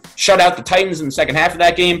him, shut out the Titans in the second half of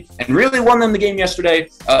that game, and really won them the game yesterday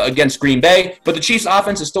against Green Bay. But the Chiefs'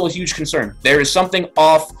 offense is still a huge concern. There is something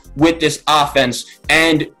off with this offense.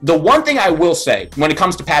 And the one thing I will say when it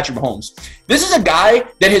comes to Patrick Mahomes, this is a guy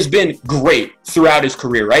that has been great throughout his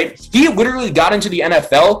career, right? He literally got into the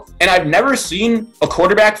NFL, and I've never seen a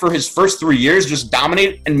quarterback for his first 3 years just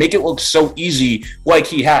dominate and make it look so easy like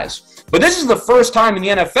he has. But this is the first time in the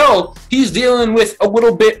NFL he's dealing with a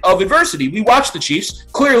little bit of adversity. We watched the Chiefs.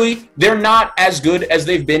 Clearly, they're not as good as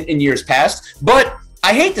they've been in years past. But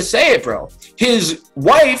I hate to say it, bro. His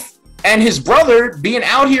wife and his brother being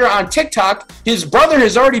out here on TikTok, his brother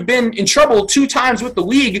has already been in trouble 2 times with the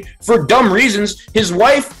league for dumb reasons. His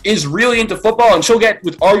wife is really into football, and she'll get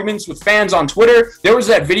with arguments with fans on Twitter. There was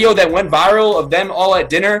that video that went viral of them all at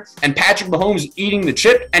dinner and Patrick Mahomes eating the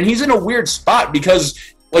chip, and he's in a weird spot because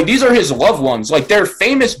like, these are his loved ones. Like, they're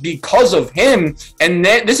famous because of him, and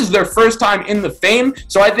this is their first time in the fame.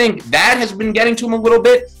 So I think that has been getting to him a little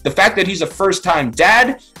bit. The fact that he's a first-time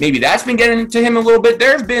dad, maybe that's been getting to him a little bit.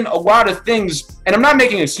 There's been a lot of things, and I'm not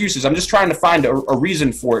making excuses. I'm just trying to find a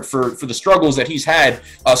reason for it, for the struggles that he's had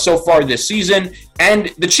so far this season.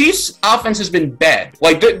 And the Chiefs' offense has been bad.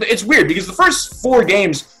 Like, it's weird because the first 4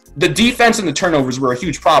 games, the defense and the turnovers were a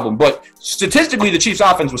huge problem, but statistically, the Chiefs'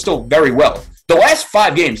 offense was still very well. The last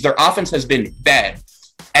 5 games, their offense has been bad.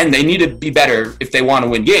 and they need to be better if they want to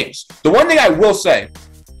win games. The one thing I will say,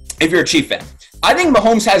 if you're a Chief fan, I think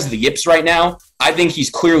Mahomes has the yips right now. I think he's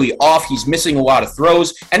clearly off. He's missing a lot of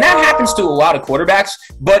throws, and that happens to a lot of quarterbacks,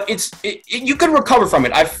 but you can recover from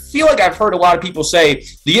it. I feel like I've heard a lot of people say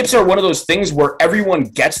the yips are one of those things where everyone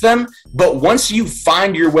gets them, but once you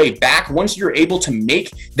find your way back, once you're able to make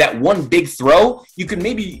that one big throw, you can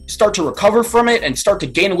maybe start to recover from it and start to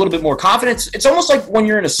gain a little bit more confidence. It's almost like when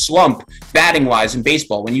you're in a slump batting-wise in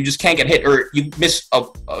baseball, when you just can't get hit, or you miss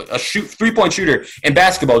a three-point shooter in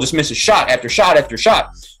basketball, just misses shot after shot after shot.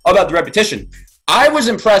 All about the repetition. I was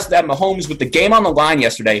impressed that Mahomes, with the game on the line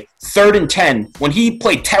yesterday, 3rd and 10, when he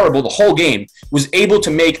played terrible the whole game, was able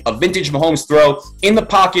to make a vintage Mahomes throw in the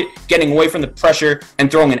pocket, getting away from the pressure,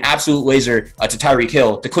 and throwing an absolute laser to Tyreek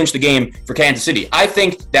Hill to clinch the game for Kansas City. I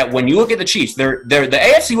think that when you look at the Chiefs, the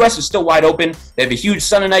AFC West is still wide open. They have a huge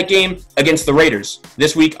Sunday night game against the Raiders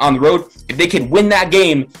this week on the road. If they can win that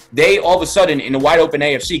game, they all of a sudden, in a wide open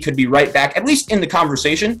AFC, could be right back, at least in the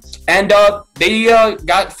conversation. And they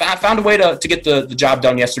found a way to get the job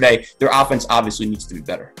done yesterday. Their offense obviously needs to be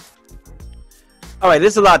better. All right,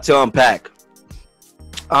 there's a lot to unpack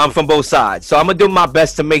from both sides. So I'm going to do my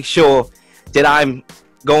best to make sure that I'm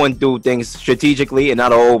going through things strategically and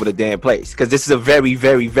not all over the damn place, because this is a very,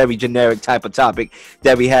 very, very generic type of topic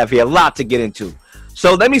that we have here. A lot to get into.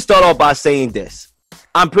 So let me start off by saying this.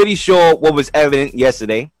 I'm pretty sure what was evident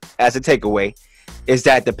yesterday as a takeaway is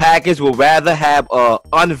that the Packers will rather have a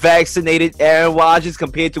unvaccinated Aaron Rodgers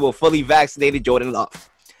compared to a fully vaccinated Jordan Love.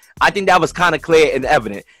 I think that was kind of clear and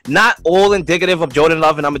evident. Not all indicative of Jordan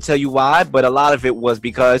Love, and I'm going to tell you why, but a lot of it was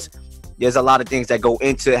because there's a lot of things that go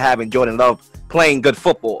into having Jordan Love playing good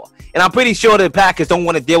football. And I'm pretty sure the Packers don't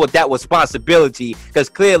want to deal with that responsibility, because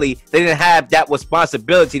clearly they didn't have that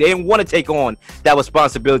responsibility. They didn't want to take on that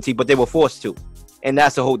responsibility, but they were forced to. And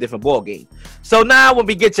that's a whole different ballgame. So now when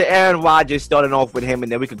we get to Aaron Rodgers, starting off with him,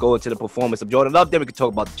 and then we could go into the performance of Jordan Love, then we could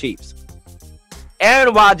talk about the Chiefs.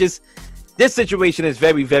 Aaron Rodgers, this situation is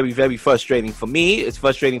very, very, very frustrating for me. It's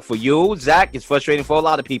frustrating for you, Zach. It's frustrating for a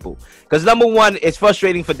lot of people. Because number one, it's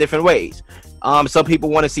frustrating for different ways. Some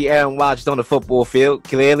people want to see Aaron Rodgers on the football field.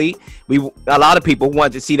 Clearly, a lot of people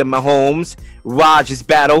want to see the Mahomes-Rodgers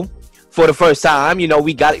battle for the first time. You know,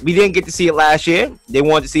 we didn't get to see it last year. They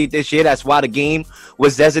wanted to see it this year. That's why the game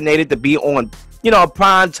was designated to be on,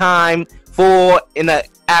 prime time in the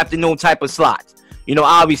afternoon type of slot.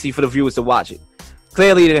 Obviously for the viewers to watch it.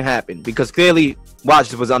 Clearly it didn't happen because clearly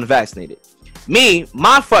Rodgers was unvaccinated.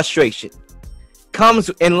 My frustration comes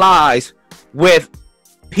and lies with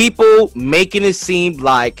people making it seem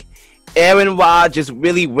like Aaron Rodgers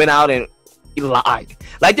really went out and lied.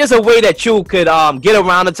 Like, there's a way that you could get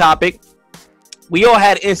around the topic. We all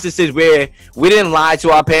had instances where we didn't lie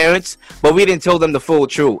to our parents, but we didn't tell them the full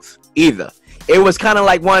truth either. It was kind of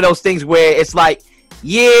like one of those things where it's like,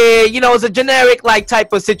 yeah, it's a generic like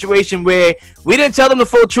type of situation where we didn't tell them the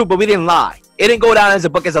full truth, but we didn't lie. It didn't go down as a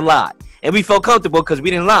book as a lie, and we felt comfortable because we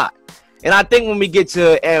didn't lie. And I think when we get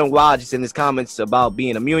to Aaron Rodgers and his comments about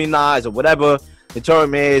being immunized or whatever the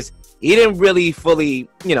term is, he didn't really fully,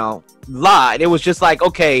 lie. It was just like,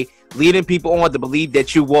 okay, leading people on to believe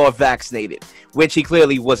that you were vaccinated, which he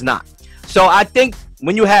clearly was not. So I think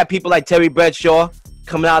when you have people like Terry Bradshaw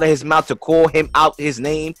coming out of his mouth to call him out his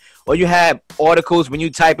name, or you have articles when you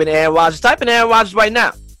type in Aaron Rodgers right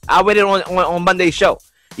now. I read it on Monday's show.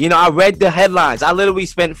 I read the headlines. I literally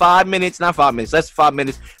spent 5 minutes, less than 5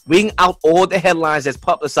 minutes, reading out all the headlines that's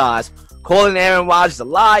publicized, calling Aaron Rodgers a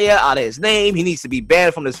liar out of his name. He needs to be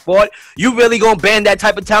banned from the sport. You really gonna ban that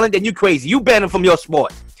type of talent? Then you crazy. You ban him from your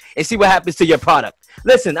sport and see what happens to your product.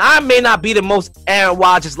 Listen, I may not be the most Aaron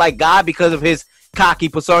Rodgers-like guy because of his cocky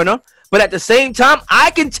persona, but at the same time,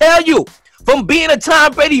 I can tell you from being a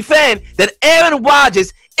Tom Brady fan that Aaron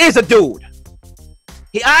Rodgers is a dude.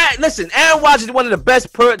 Aaron Rodgers is one of the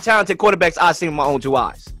best talented quarterbacks I've seen with my own two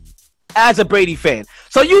eyes as a Brady fan.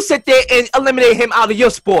 So you sit there and eliminate him out of your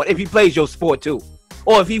sport if he plays your sport too,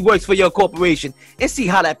 or if he works for your corporation, and see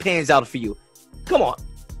how that pans out for you. Come on.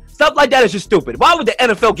 Stuff like that is just stupid. Why would the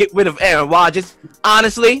NFL get rid of Aaron Rodgers?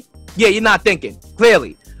 Honestly, yeah, you're not thinking,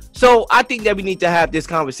 clearly. So I think that we need to have this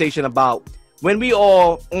conversation about when we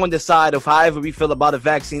all on the side of however we feel about a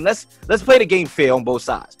vaccine, let's play the game fair on both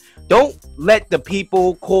sides. Don't let the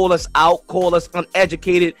people call us out, call us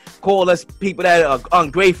uneducated, call us people that are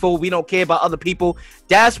ungrateful. We don't care about other people.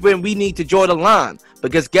 That's when we need to draw the line.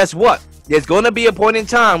 Because guess what? There's going to be a point in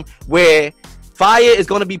time where fire is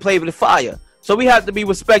going to be played with fire. So we have to be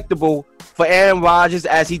respectable for Aaron Rodgers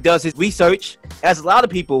as he does his research, as a lot of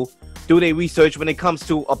people do their research when it comes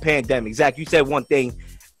to a pandemic. Zach, you said one thing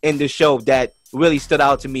in the show that really stood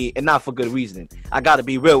out to me, and not for good reasoning. I got to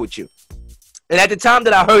be real with you. And at the time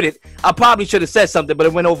that I heard it, I probably should have said something, but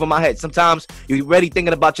it went over my head. Sometimes you're ready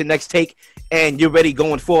thinking about your next take, and you're ready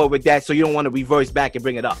going forward with that, so you don't want to reverse back and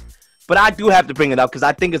bring it up. But I do have to bring it up because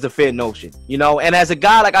I think it's a fair notion, you know? And as a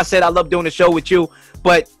guy, like I said, I love doing the show with you,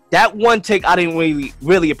 but that one take I didn't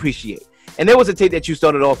really appreciate. And there was a take that you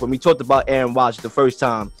started off when we talked about Aaron Rodgers the first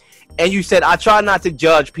time, and you said, I try not to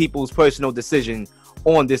judge people's personal decision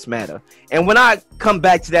on this matter. And when I come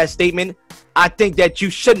back to that statement, I think that you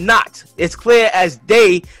should not. It's clear as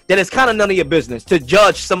day that it's kind of none of your business to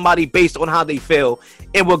judge somebody based on how they feel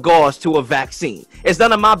in regards to a vaccine. It's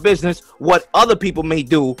none of my business what other people may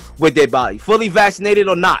do with their body, fully vaccinated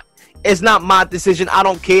or not. It's not my decision. I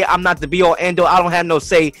don't care. I'm not the be all end all. I don't have no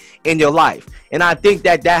say in your life. And I think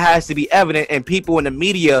that has to be evident, and people in the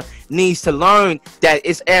media needs to learn that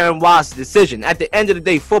it's Aaron Rodgers' decision. At the end of the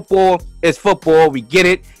day, football is football. We get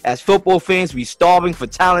it. As football fans, we starving for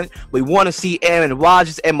talent. We want to see Aaron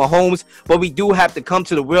Rodgers and Mahomes, but we do have to come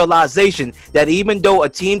to the realization that even though a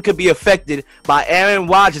team could be affected by Aaron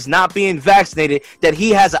Rodgers not being vaccinated, that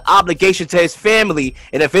he has an obligation to his family.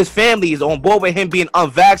 And if his family is on board with him being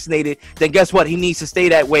unvaccinated, then guess what? He needs to stay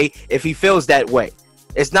that way if he feels that way.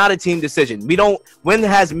 It's not a team decision. When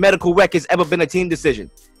has medical records ever been a team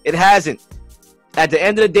decision? It hasn't. At the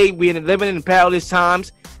end of the day, we're living in perilous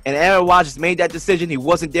times, and Aaron Rodgers made that decision. He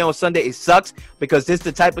wasn't there on Sunday. It sucks because this is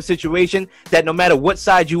the type of situation that no matter what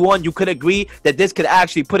side you on, you could agree that this could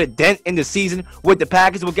actually put a dent in the season with the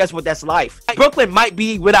Packers. Well, guess what? That's life. Brooklyn might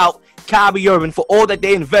be without Kyrie Irving for all that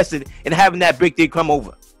they invested in having that big thing come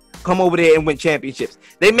over there and win championships.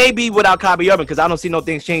 They may be without Kyrie Irving because I don't see no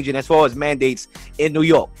things changing as far as mandates in New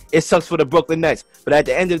York. It sucks for the Brooklyn Nets, but at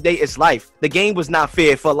the end of the day, it's life. The game was not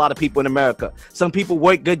fair for a lot of people in America. Some people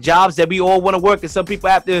work good jobs that we all want to work, and some people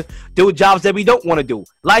have to do jobs that we don't want to do.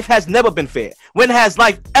 Life has never been fair. When has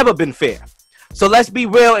life ever been fair? So let's be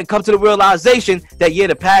real and come to the realization that, yeah,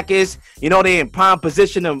 the Packers, they're in prime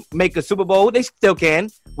position to make a Super Bowl. They still can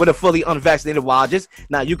with a fully unvaccinated Rodgers.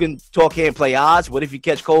 Now, you can talk here and play odds. What if you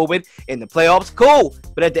catch COVID in the playoffs? Cool.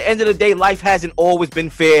 But at the end of the day, life hasn't always been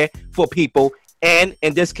fair for people. And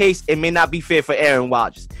in this case, it may not be fair for Aaron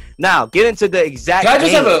Rodgers. Now, get into the exact. Can I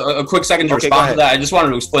just have a quick second to respond to that? I just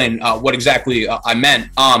wanted to explain what exactly I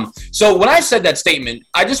meant. So when I said that statement,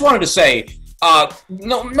 I just wanted to say,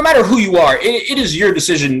 no matter who you are, it is your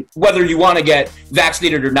decision whether you want to get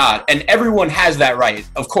vaccinated or not, and everyone has that right.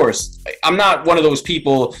 Of course, I'm not one of those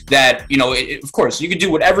people that of course, you can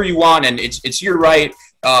do whatever you want, and it's your right,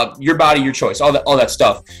 your body, your choice, all that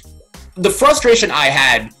stuff. The frustration I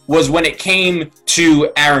had was when it came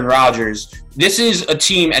to Aaron Rodgers. This is a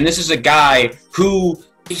team, and this is a guy who.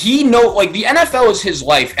 The NFL is his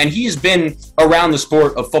life, and he's been around the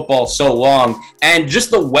sport of football so long, and just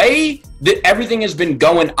the way that everything has been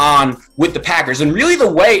going on with the Packers, and really the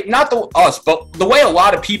way, not us, but the way a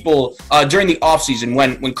lot of people during the offseason,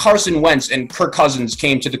 when Carson Wentz and Kirk Cousins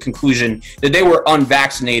came to the conclusion that they were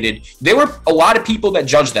unvaccinated, there were a lot of people that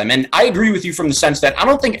judged them, and I agree with you from the sense that I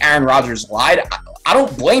don't think Aaron Rodgers lied. I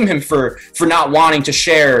don't blame him for not wanting to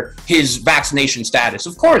share his vaccination status.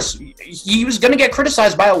 Of course, he was going to get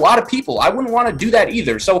criticized by a lot of people. I wouldn't want to do that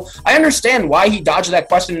either. So I understand why he dodged that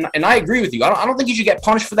question, and I agree with you. I don't think he should get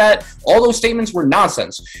punished for that. All those statements were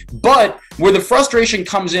nonsense. But where the frustration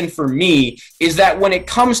comes in for me is that when it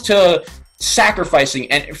comes to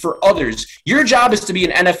sacrificing and for others, your job is to be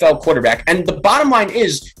an NFL quarterback, and the bottom line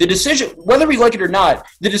is the decision, whether we like it or not,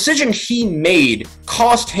 the decision he made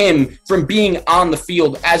cost him from being on the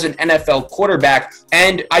field as an NFL quarterback.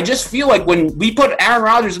 And I just feel like when we put Aaron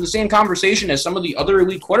Rodgers in the same conversation as some of the other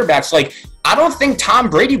elite quarterbacks, like I don't think Tom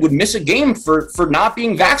Brady would miss a game for not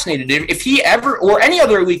being vaccinated. If he ever, or any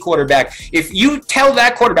other elite quarterback, if you tell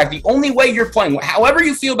that quarterback the only way you're playing, however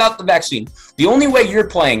you feel about the vaccine, the only way you're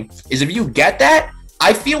playing is if you get that,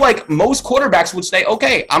 I feel like most quarterbacks would say,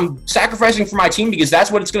 okay, I'm sacrificing for my team because that's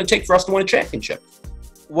what it's going to take for us to win a championship.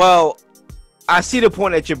 Well, I see the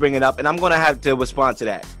point that you're bringing up, and I'm going to have to respond to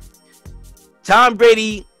that. Tom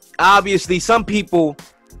Brady, obviously, some people,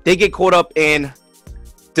 they get caught up in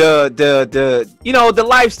the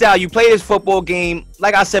lifestyle. You play this football game,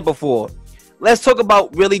 like I said before. Let's talk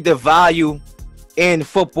about really the value in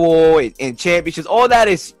football and championships. All that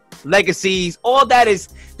is legacies. All that is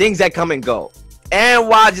things that come and go. Aaron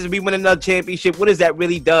Rodgers, we win another championship. What does that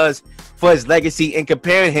really does for his legacy and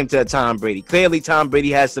comparing him to Tom Brady? Clearly, Tom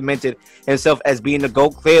Brady has cemented himself as being the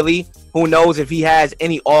GOAT. Clearly, who knows if he has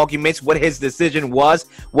any arguments what his decision was.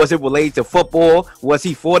 Was it related to football? Was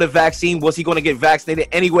he for the vaccine? Was he going to get vaccinated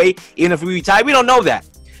anyway, even if he retired? We don't know that.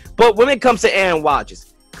 But when it comes to Aaron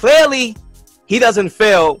Rodgers, clearly he doesn't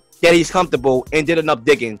feel that he's comfortable and did enough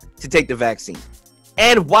digging to take the vaccine.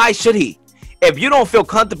 And why should he? If you don't feel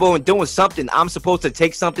comfortable in doing something, I'm supposed to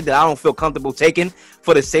take something that I don't feel comfortable taking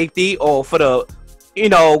for the safety or for the,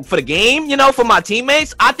 for the game, for my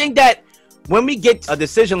teammates. I think that when we get a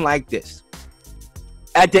decision like this,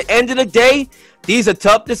 at the end of the day, these are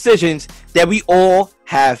tough decisions that we all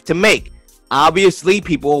have to make. Obviously,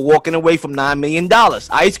 people are walking away from $9 million.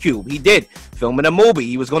 Ice Cube, he did, filming a movie.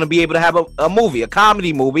 He was going to be able to have a movie, a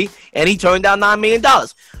comedy movie, and he turned down $9 million.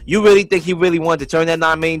 You really think he really wanted to turn that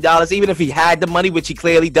 $9 million, even if he had the money, which he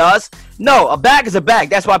clearly does? No, a bag is a bag.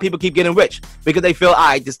 That's why people keep getting rich, because they feel, all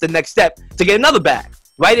right, this is the next step to get another bag,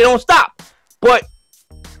 right? They don't stop. But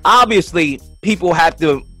obviously, people have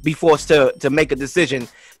to be forced to make a decision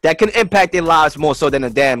that can impact their lives more so than a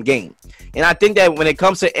damn game. And I think that when it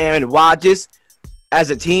comes to Aaron Rodgers, as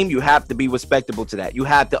a team, you have to be respectable to that. You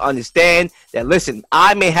have to understand that, listen,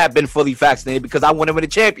 I may have been fully vaccinated because I want to win a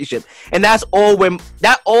championship. And that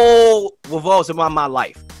all revolves around my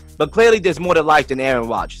life. But clearly, there's more to life than Aaron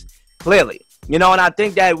Rodgers. Clearly. And I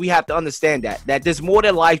think that we have to understand that there's more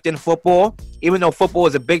to life than football, even though football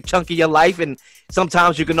is a big chunk of your life. And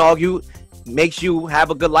sometimes you can argue makes you have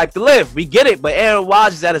a good life to live. We get it. But Aaron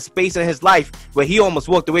Rodgers is at a space in his life where he almost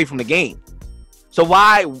walked away from the game. So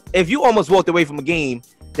why, if you almost walked away from a game,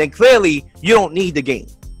 then clearly you don't need the game.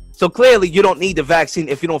 So clearly you don't need the vaccine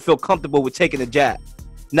if you don't feel comfortable with taking the jab.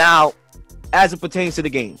 Now, as it pertains to the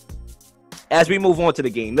game, as we move on to the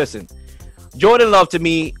game, listen, Jordan Love, to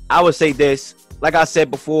me, I would say this. Like I said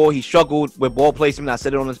before, he struggled with ball placement. I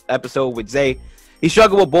said it on this episode with Zay. He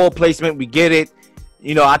struggled with ball placement. We get it.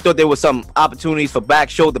 I thought there was some opportunities for back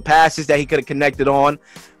shoulder passes that he could have connected on.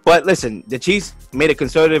 But listen, the Chiefs made a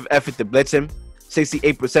concerted effort to blitz him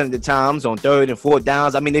 68% of the times on 3rd and 4th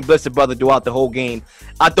downs. I mean, they blitzed the brother throughout the whole game.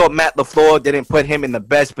 I thought Matt LaFleur didn't put him in the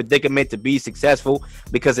best predicament to be successful,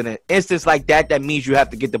 because in an instance like that, that means you have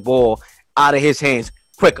to get the ball out of his hands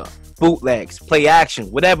quicker. Bootlegs, play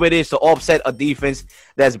action, whatever it is to offset a defense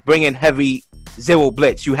that's bringing heavy zero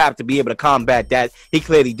blitz. You have to be able to combat that. He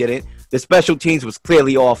clearly didn't. The special teams was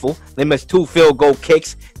clearly awful. They missed 2 field goal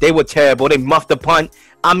kicks. They were terrible. They muffed the punt.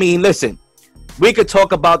 I mean, listen, we could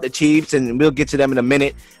talk about the Chiefs, and we'll get to them in a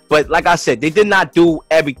minute. But like I said, they did not do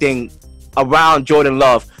everything around Jordan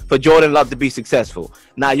Love for Jordan Love to be successful.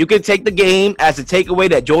 Now, you can take the game as a takeaway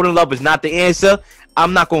that Jordan Love is not the answer.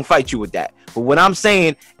 I'm not going to fight you with that. But what I'm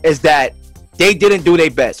saying is that they didn't do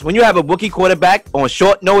their best. When you have a rookie quarterback on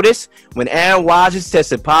short notice, when Aaron Rodgers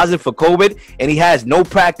tested positive for COVID and he has no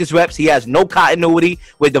practice reps, he has no continuity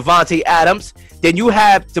with Davante Adams, then you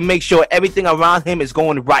have to make sure everything around him is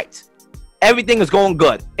going right. Everything is going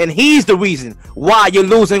good. And he's the reason why you're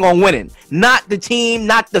losing or winning. Not the team,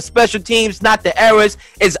 not the special teams, not the errors.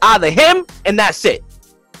 It's either him and that's it.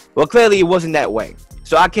 Well, clearly it wasn't that way.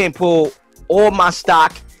 So I can't pull all my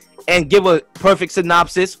stock and give a perfect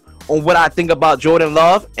synopsis on what I think about Jordan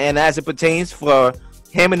Love and as it pertains for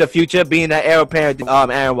him in the future being that heir apparent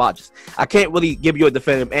Aaron Rodgers. I can't really give you a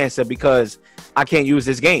definitive answer because I can't use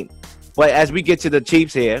this game. But as we get to the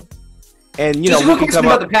Chiefs here, and just a quick question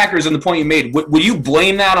about the Packers and the point you made. Would you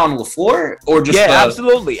blame that on LaFleur or just? Yeah,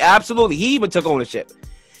 absolutely. He even took ownership.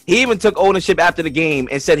 He even took ownership after the game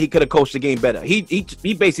and said he could have coached the game better. He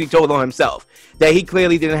basically told on himself that he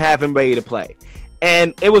clearly didn't have him ready to play.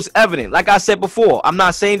 And it was evident. Like I said before, I'm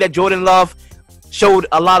not saying that Jordan Love showed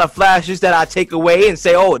a lot of flashes that I take away and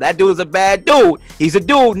say, oh, that dude is a bad dude. He's a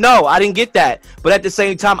dude. No, I didn't get that. But at the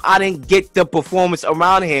same time, I didn't get the performance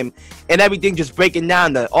around him and everything just breaking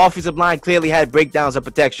down. The offensive line clearly had breakdowns of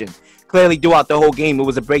protection. Clearly, throughout the whole game, it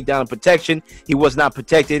was a breakdown of protection. He was not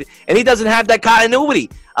protected, and he doesn't have that continuity.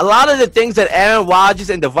 A lot of the things that Aaron Rodgers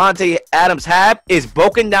and Davante Adams have is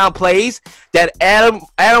broken down plays that Aaron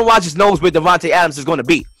Rodgers knows where Davante Adams is going to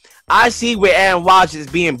be. I see where Aaron Rodgers is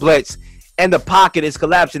being blitzed, and the pocket is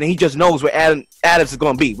collapsing, and he just knows where Adams is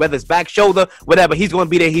going to be. Whether it's back shoulder, whatever, he's going to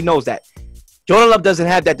be there. He knows that. Jordan Love doesn't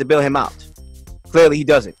have that to bail him out. Clearly, he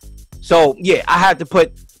doesn't. So, yeah, I have to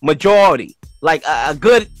put majority, like a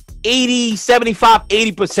good 80, 75,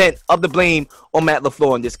 80% of the blame on Matt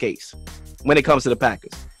LaFleur in this case when it comes to the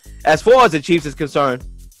Packers. As far as the Chiefs is concerned,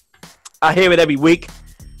 I hear it every week.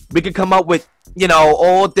 We could come up with,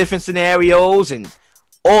 all different scenarios and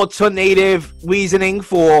alternative reasoning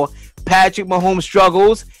for Patrick Mahomes'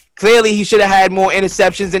 struggles. Clearly, he should have had more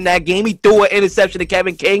interceptions in that game. He threw an interception to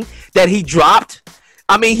Kevin King that he dropped.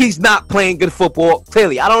 I mean, he's not playing good football,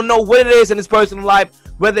 clearly. I don't know what it is in his personal life,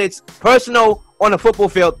 whether it's personal on the football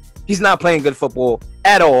field. He's not playing good football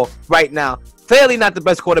at all right now. Clearly not the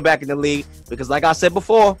best quarterback in the league because, like I said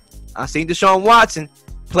before, I've seen Deshaun Watson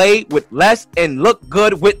play with less and look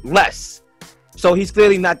good with less. So he's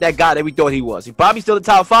clearly not that guy that we thought he was. He's probably still the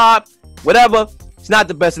top 5, whatever. He's not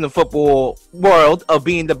the best in the football world of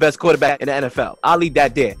being the best quarterback in the NFL. I'll leave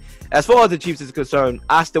that there. As far as the Chiefs is concerned,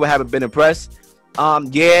 I still haven't been impressed.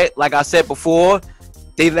 Yeah, like I said before,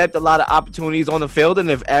 they left a lot of opportunities on the field,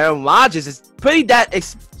 and if Aaron Rodgers is pretty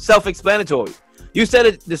self-explanatory. You said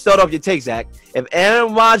it to start off your take, Zach. If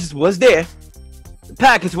Aaron Rodgers was there, the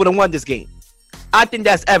Packers would have won this game. I think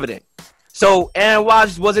that's evident. So Aaron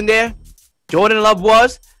Rodgers wasn't there. Jordan Love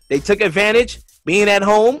was. They took advantage. Being at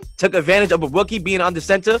home, took advantage of a rookie being under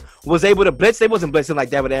center, was able to blitz. They wasn't blitzing like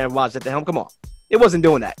that with Aaron Rodgers at the helm. Come on. It wasn't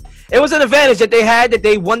doing that. It was an advantage that they had, that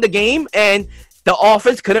they won the game, and the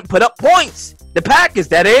offense couldn't put up points. The Packers,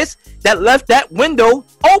 that is, that left that window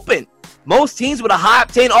open. Most teams with a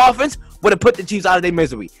high-octane offense would have put the Chiefs out of their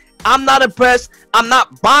misery. I'm not impressed. I'm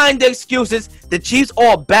not buying the excuses. The Chiefs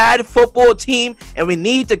are a bad football team, and we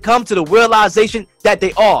need to come to the realization that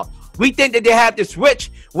they are. We think that they have this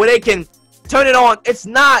switch where they can turn it on. It's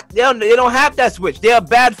not. They don't have that switch. They're a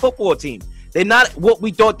bad football team. They're not what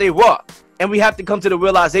we thought they were. And we have to come to the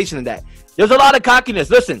realization of that. There's a lot of cockiness.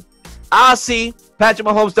 Listen, I see Patrick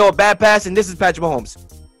Mahomes throw a bad pass, and this is Patrick Mahomes.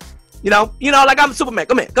 You know, like I'm Superman.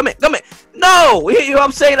 Come here. No, you know what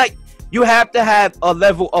I'm saying? Like, you have to have a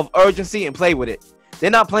level of urgency and play with it. They're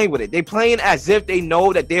not playing with it. They're playing as if they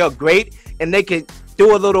know that they are great and they can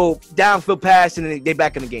do a little downfield pass and they're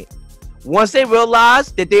back in the game. Once they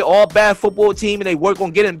realize that they're all bad football team and they work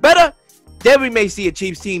on getting better, then we may see a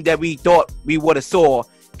Chiefs team that we thought we would have saw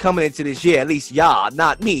coming into this year. At least y'all,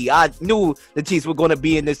 not me. I knew the Chiefs were going to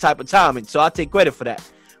be in this type of timing, so I take credit for that.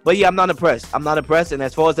 But yeah, I'm not impressed. And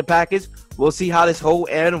as far as the Packers, we'll see how this whole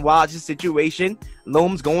Aaron Rodgers situation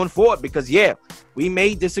looms going forward. Because yeah, we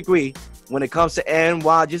may disagree when it comes to Aaron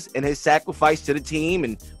Rodgers and his sacrifice to the team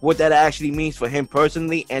and what that actually means for him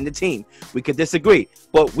personally and the team. We could disagree,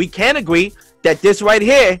 but we can agree that this right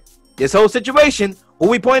here, this whole situation, who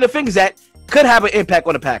we point the fingers at, could have an impact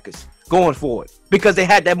on the Packers going forward because they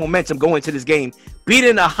had that momentum going into this game,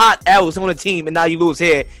 beating a hot L's on the team, and now you lose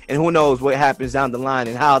here, and who knows what happens down the line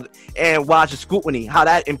and how Aaron Rodgers scrutiny, how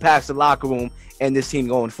that impacts the locker room and this team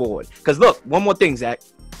going forward. Because look, one more thing, Zach.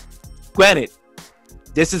 Granted,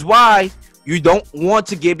 this is why you don't want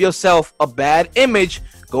to give yourself a bad image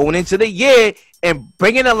going into the year and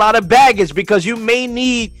bringing a lot of baggage, because you may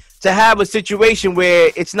need to have a situation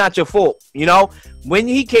where it's not your fault. You know, when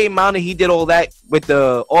he came out and he did all that with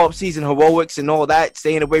the off-season heroics and all that,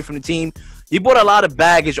 staying away from the team, he brought a lot of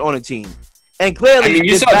baggage on the team. And clearly, I mean,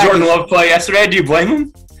 you saw Jordan Love play yesterday. Do you blame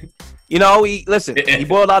him? You know, he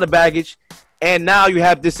brought a lot of baggage. And now you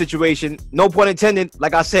have this situation. No pun intended.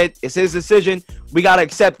 Like I said, it's his decision. We gotta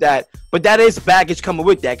accept that. But that is baggage coming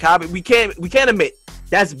with that. We can't admit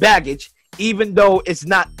that's baggage, even though it's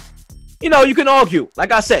not. You know, you can argue.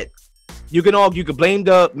 Like I said, you can argue. You could blame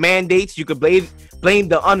the mandates. You could blame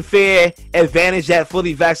the unfair advantage that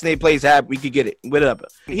fully vaccinated players have. We could get it. Whatever.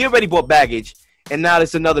 He already bought baggage. And now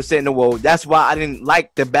there's another set in the world. That's why I didn't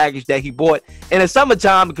like the baggage that he bought in the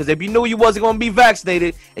summertime, because if you knew you wasn't going to be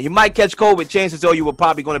vaccinated and you might catch COVID, chances are you were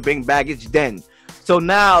probably going to bring baggage then. So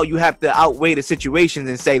now you have to outweigh the situations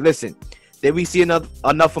and say, listen, did we see enough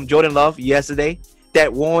from Jordan Love yesterday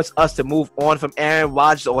that warrants us to move on from Aaron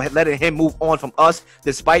Rodgers, or letting him move on from us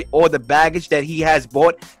despite all the baggage that he has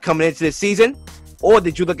bought coming into this season? Or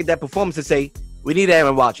did you look at that performance and say, we need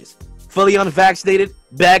Aaron Rodgers? Fully unvaccinated,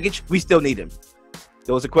 baggage, we still need him.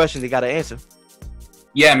 Those are questions they got to answer.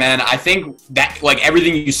 Yeah, man, I think that, like,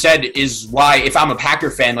 everything you said is why, if I'm a Packer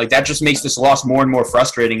fan, like, that just makes this loss more and more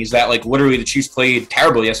frustrating, is that, like, literally the Chiefs played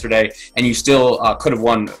terribly yesterday, and you still would have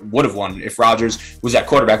won if Rodgers was at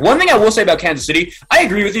quarterback. One thing I will say about Kansas City, I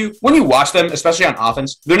agree with you. When you watch them, especially on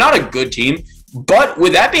offense, they're not a good team. But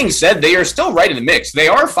with that being said, they are still right in the mix. They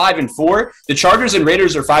are 5-4. The Chargers and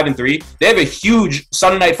Raiders are 5-3. They have a huge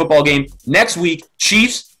Sunday night football game next week.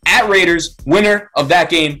 Chiefs at Raiders. Winner of that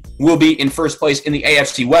game will be in first place in the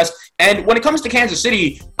AFC West. And when it comes to Kansas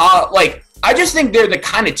City, I just think they're the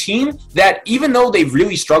kind of team that, even though they've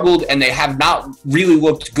really struggled and they have not really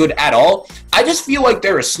looked good at all, I just feel like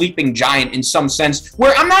they're a sleeping giant in some sense,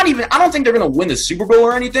 where I don't think they're going to win the Super Bowl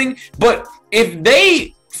or anything, but if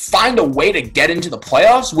they find a way to get into the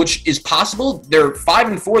playoffs, which is possible. They're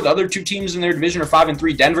 5-4. The other two teams in their division are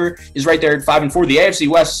 5-3. Denver is right there at 5-4. The AFC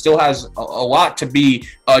West still has a lot to be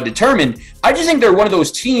determined. I just think they're one of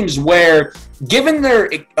those teams where given their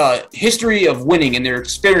history of winning and their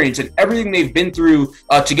experience and everything they've been through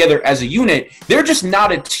together as a unit, they're just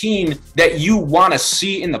not a team that you want to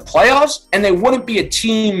see in the playoffs, and they wouldn't be a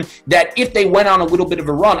team that if they went on a little bit of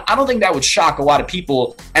a run, I don't think that would shock a lot of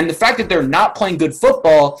people. And the fact that they're not playing good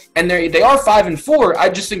football and they are 5-4, I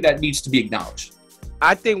just think that needs to be acknowledged.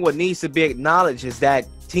 I think what needs to be acknowledged is that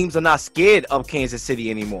teams are not scared of Kansas City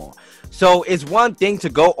anymore. So it's one thing to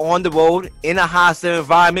go on the road in a hostile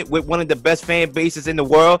environment with one of the best fan bases in the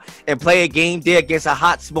world and play a game there against a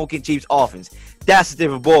hot smoking Chiefs offense. That's a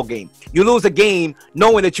different ball game. You lose a game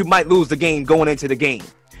knowing that you might lose the game going into the game.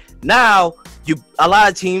 Now, a lot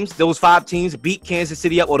of teams, those 5 teams beat Kansas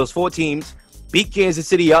City up, or those 4 teams beat Kansas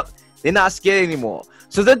City up. They're not scared anymore.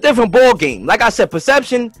 So it's a different ball game. Like I said,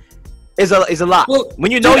 perception is a lot. Well,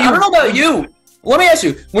 when you know, I don't know about you. Let me ask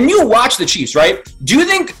you, when you watch the Chiefs, right, do you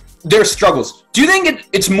think their struggles, do you think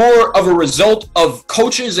it's more of a result of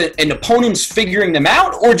coaches and opponents figuring them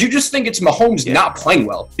out, or do you just think it's Mahomes not playing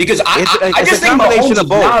well? Because I just think Mahomes is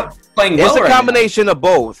not playing well. It's a combination of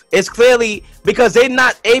both. It's clearly because they're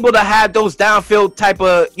not able to have those downfield type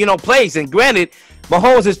of, plays. And granted,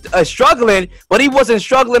 Mahomes is struggling, but he wasn't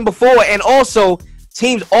struggling before. And also,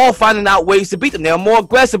 teams all finding out ways to beat them. They're more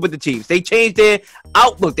aggressive with the Chiefs. They change their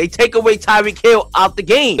outlook. They take away Tyreek Hill out the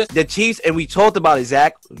game. The Chiefs, and we talked about it,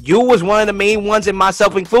 Zach. You was one of the main ones, and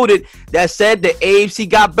myself included, that said the AFC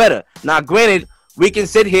got better. Now, granted, we can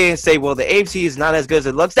sit here and say, well, the AFC is not as good as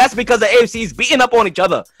it looks. That's because the AFC is beating up on each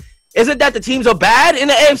other. Is it that the teams are bad in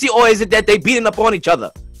the AFC, or is it that they beating up on each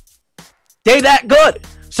other? They that good.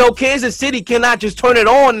 So Kansas City cannot just turn it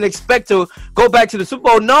on and expect to go back to the Super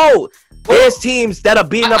Bowl. No. There's teams that are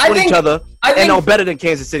beating up on each other and are better than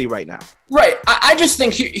Kansas City right now. Right. I just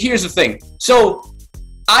think here's the thing. So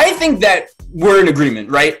I think that we're in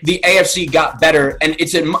agreement, right? The AFC got better, and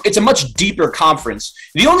it's a much deeper conference.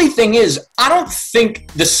 The only thing is, I don't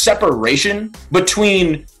think the separation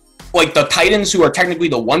between like the Titans, who are technically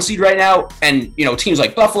the 1 seed right now, and teams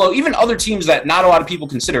like Buffalo, even other teams that not a lot of people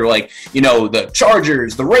consider, like the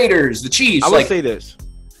Chargers, the Raiders, the Chiefs. I would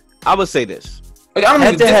say this. Like, I don't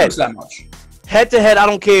think the difference that much. Head to head, I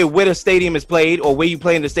don't care where the stadium is played or where you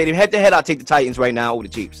play in the stadium. Head to head, I'll take the Titans right now over the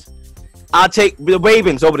Chiefs. I'll take the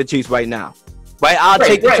Ravens over the Chiefs right now. Right? I'll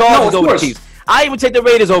take the Chargers over the Chiefs. I even take the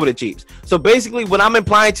Raiders over the Chiefs. So basically, what I'm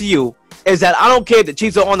implying to you is that I don't care if the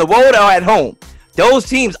Chiefs are on the road or at home. Those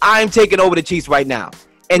teams, I'm taking over the Chiefs right now.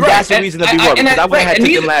 And that's the reason to be worried, because I wouldn't have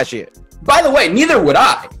taken them last year. By the way, neither would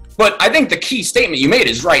I. But I think the key statement you made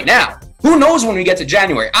is right now. Who knows when we get to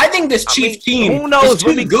January? I think this Chiefs team is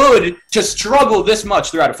too good to struggle this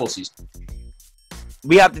much throughout a full season.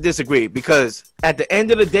 We have to disagree, because at the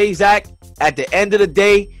end of the day, Zach,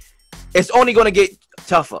 it's only going to get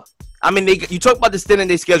tougher. I mean, you talk about the stint in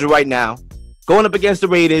their schedule right now, going up against the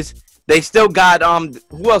Raiders. They still got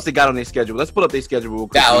who else they got on their schedule? Let's pull up their schedule real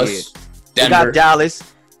quick. Dallas, Denver. They got Dallas.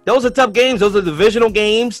 Those are tough games. Those are divisional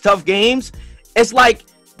games, tough games. It's like,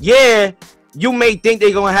 yeah, you may think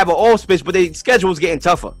they're going to have an all-space, but their schedule is getting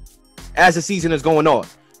tougher as the season is going on.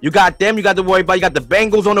 You got them. You got to worry about. You got the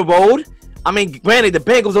Bengals on the road. I mean, granted, the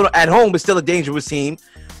Bengals at home is still a dangerous team.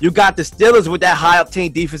 You got the Steelers with that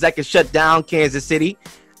high-octane defense that can shut down Kansas City.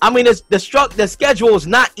 I mean, the schedule is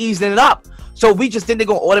not easing it up. So we just think they're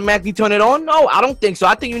going to automatically turn it on? No, I don't think so.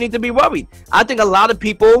 I think you need to be worried. I think a lot of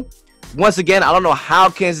people, once again, I don't know how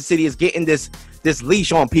Kansas City is getting this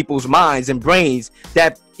leash on people's minds and brains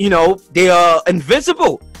that, they are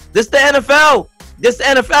invincible. This the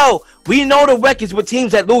NFL. We know the records with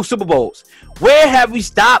teams that lose Super Bowls. Where have we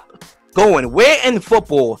stopped going? Where in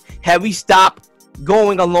football have we stopped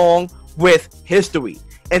going along with history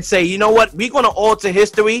and say, you know what? We're going to alter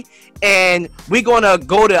history and we're going to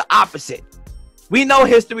go the opposite. We know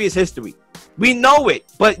history is history. We know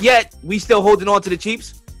it, but yet we still holding on to the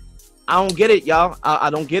Chiefs. I don't get it, y'all. I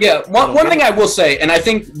don't get it. Yeah, one thing I will say, and I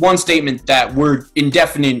think one statement that we're in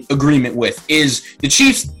definite agreement with is the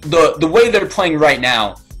Chiefs, the way they're playing right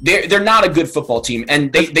now, they're not a good football team,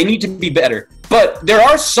 and they need to be better. But there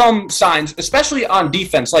are some signs, especially on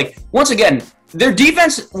defense. Like, once again, their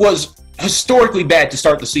defense was historically bad to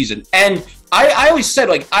start the season. And I always said,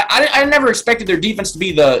 like, I never expected their defense to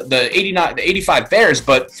be the 85 Bears,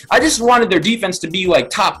 but I just wanted their defense to be like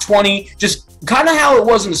top 20, just kind of how it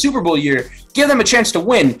was in the Super Bowl year. Give them a chance to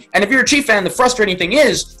win. And if you're a Chief fan, the frustrating thing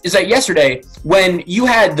is that yesterday, when you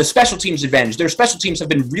had the special teams advantage, their special teams have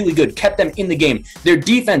been really good, kept them in the game. Their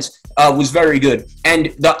defense was very good.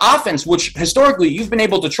 And the offense, which historically you've been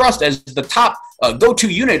able to trust as the top go-to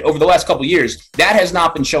unit over the last couple of years, that has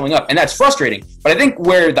not been showing up. And that's frustrating. But I think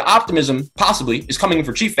where the optimism possibly is coming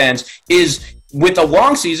for Chief fans is with a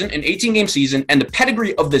long season, an 18-game season, and the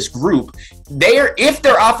pedigree of this group, if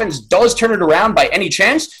their offense does turn it around by any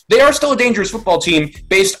chance, they are still a dangerous football team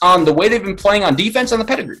based on the way they've been playing on defense and the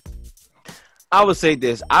pedigree. I would say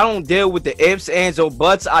this. I don't deal with the ifs, ands, or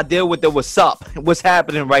buts. I deal with the what's up, what's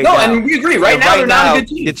happening right now. No, and we agree. Right now, they're not a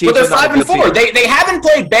good team. But they're 5-4. They haven't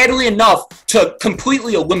played badly enough to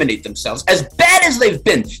completely eliminate themselves. As bad as they've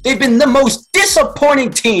been the most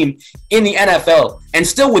disappointing team in the NFL. And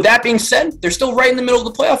still, with that being said, they're still right in the middle of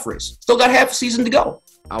the playoff race. Still got half a season to go.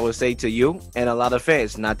 I would say to you and a lot of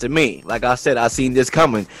fans, not to me. Like I said, I seen this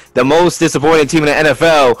coming. The most disappointing team in the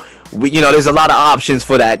NFL, there's a lot of options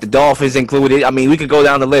for that. The Dolphins included. I mean, we could go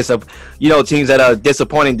down the list of, teams that are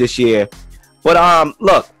disappointing this year. But,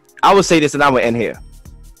 look, I would say this and I would end here.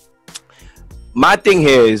 My thing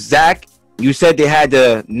here is, Zach, you said they had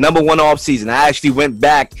the number one offseason. I actually went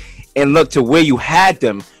back and looked to where you had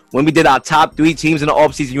them. When we did our top 3 teams in the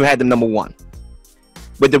offseason, you had them number 1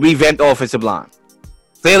 with the revamped offensive line.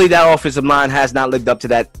 Clearly, that offensive line has not lived up to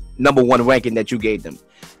that number 1 ranking that you gave them.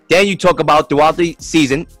 Then you talk about throughout the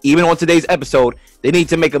season, even on today's episode, they need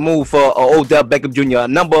to make a move for Odell Beckham Jr., a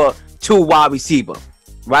number 2 wide receiver,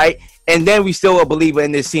 right? And then we still a believer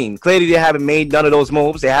in this team. Clearly, they haven't made none of those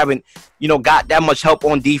moves. They haven't, got that much help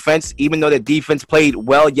on defense, even though the defense played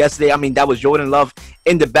well yesterday. I mean, that was Jordan Love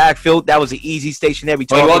in the backfield. That was an easy stationary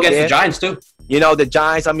target. Well against the Giants, too. The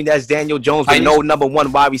Giants, I mean, that's Daniel Jones with no number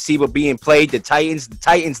 1 wide receiver being played. The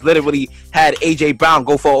Titans literally had A.J. Brown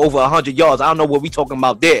go for over 100 yards. I don't know what we're talking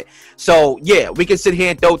about there. So, yeah, we can sit here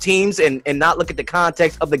and throw teams and not look at the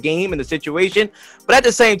context of the game and the situation. But at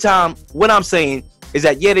the same time, what I'm saying is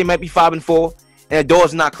that, yeah, they might be 5-4 and the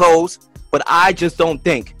door's not closed, but I just don't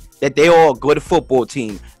think that they are a good football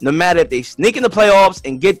team. No matter if they sneak in the playoffs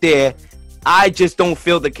and get there, I just don't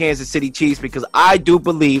feel the Kansas City Chiefs because I do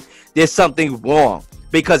believe there's something wrong.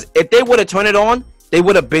 Because if they would have turned it on, they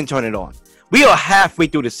would have been turning it on. We are halfway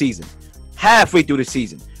through the season.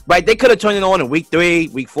 Right? They could have turned it on in week 3,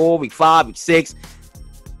 week 4, week 5, week 6.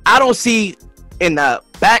 I don't see in the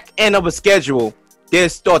back end of a schedule they'll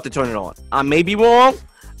start to turn it on. I may be wrong.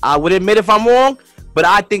 I would admit if I'm wrong. But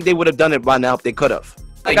I think they would have done it by now if they could have.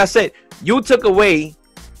 Like I said, you took away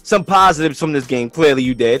some positives from this game. Clearly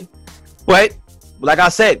you did. But, like I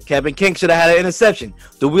said, Kevin King should have had an interception.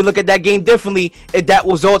 Do we look at that game differently if that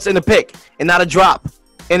results in a pick and not a drop?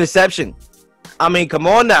 Interception. I mean, come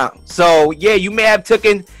on now. So, yeah, you may have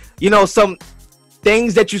taken, some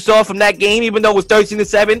things that you saw from that game, even though it was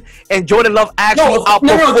 13-7, and Jordan Love actually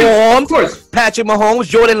outperformed Patrick Mahomes.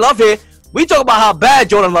 Jordan Love here. We talk about how bad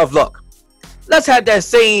Jordan Love looked. Let's have that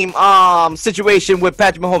same situation with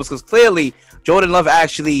Patrick Mahomes because clearly Jordan Love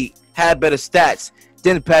actually had better stats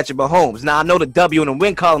than Patrick Mahomes. Now, I know the W in the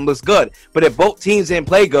win column looks good, but if both teams didn't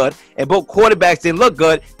play good and both quarterbacks didn't look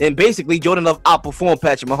good, then basically Jordan Love outperformed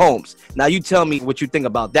Patrick Mahomes. Now, you tell me what you think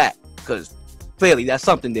about that because clearly that's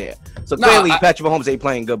something there. So clearly Patrick Mahomes ain't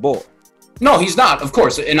playing good ball. No, he's not, of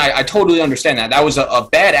course, and I totally understand that. That was a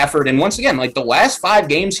bad effort, and once again, the last 5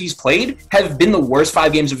 games he's played have been the worst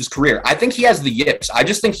 5 games of his career. I think he has the yips. I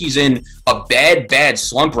just think he's in a bad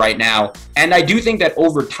slump right now, and I do think that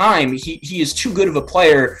over time, he is too good of a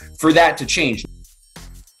player for that to change.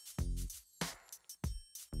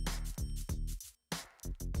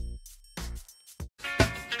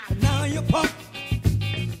 Now you're pumped.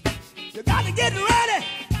 You got to get ready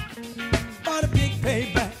for the big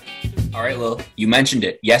payback. All right, Lil, you mentioned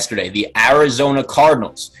it yesterday. The Arizona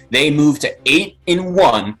Cardinals, they moved to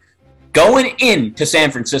 8-1, going into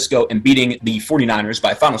San Francisco and beating the 49ers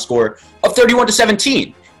by a final score of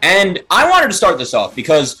 31-17. And I wanted to start this off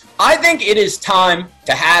because I think it is time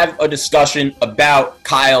to have a discussion about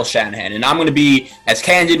Kyle Shanahan. And I'm going to be as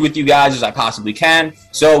candid with you guys as I possibly can.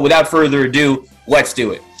 So without further ado, let's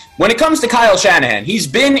do it. When it comes to Kyle Shanahan, he's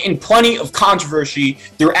been in plenty of controversy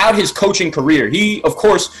throughout his coaching career. He, of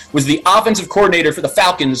course, was the offensive coordinator for the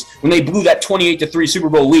Falcons when they blew that 28-3 Super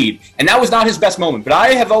Bowl lead, and that was not his best moment. But I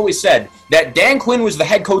have always said that Dan Quinn was the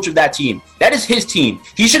head coach of that team. That is his team.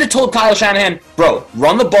 He should have told Kyle Shanahan, bro,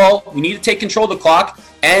 run the ball. We need to take control of the clock.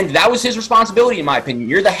 And that was his responsibility, in my opinion.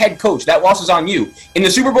 You're the head coach. That loss is on you. In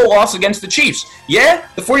the Super Bowl loss against the Chiefs, yeah,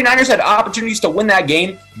 the 49ers had opportunities to win that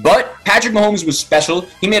game, but Patrick Mahomes was special.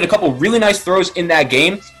 He made a couple really nice throws in that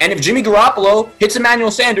game. And if Jimmy Garoppolo hits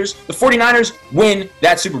Emmanuel Sanders, the 49ers win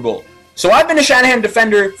that Super Bowl. So I've been a Shanahan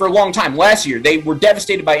defender for a long time. Last year, they were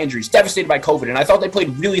devastated by injuries, devastated by COVID, and I thought they played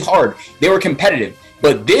really hard. They were competitive.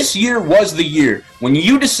 But this year was the year when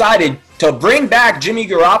you decided to bring back Jimmy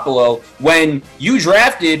Garoppolo when you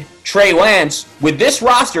drafted Trey Lance, with this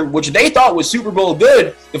roster, which they thought was Super Bowl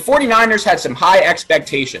good, the 49ers had some high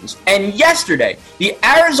expectations. And yesterday, the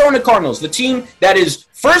Arizona Cardinals, the team that is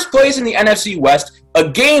first place in the NFC West, a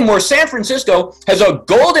game where San Francisco has a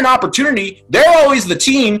golden opportunity. They're always the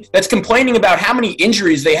team that's complaining about how many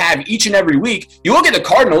injuries they have each and every week. You look at the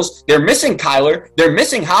Cardinals, they're missing Kyler, they're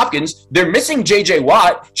missing Hopkins, they're missing J.J.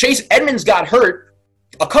 Watt. Chase Edmonds got hurt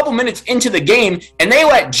a couple minutes into the game, and they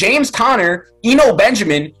let James Conner, Eno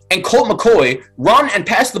Benjamin, and Colt McCoy run and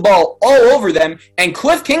pass the ball all over them. And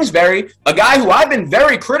Cliff Kingsbury, a guy who I've been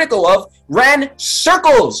very critical of, ran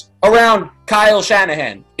circles around Kyle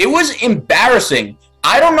Shanahan. It was embarrassing.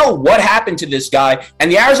 I don't know what happened to this guy,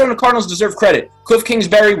 and the Arizona Cardinals deserve credit. Cliff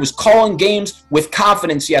Kingsbury was calling games with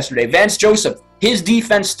confidence yesterday. Vance Joseph, his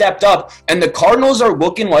defense stepped up, and the Cardinals are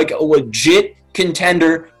looking like a legit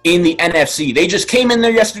contender in the NFC. They just came in there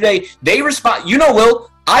yesterday. They respond. You know, Will,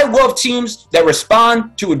 I love teams that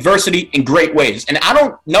respond to adversity in great ways. And I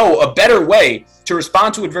don't know a better way to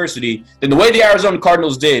respond to adversity than the way the Arizona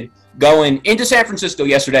Cardinals did going into San Francisco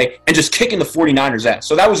yesterday and just kicking the 49ers ass.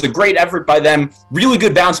 So that was a great effort by them. Really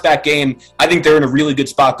good bounce back game. I think they're in a really good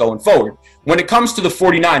spot going forward. When it comes to the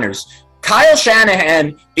 49ers, Kyle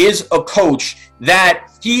Shanahan is a coach that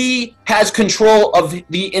he has control of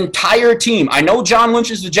the entire team. I know John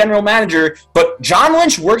Lynch is the general manager, but John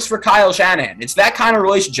Lynch works for Kyle Shanahan. It's that kind of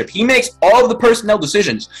relationship. He makes all of the personnel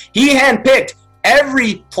decisions. He handpicked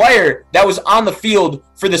every player that was on the field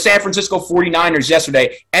for the San Francisco 49ers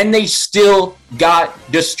yesterday, and they still got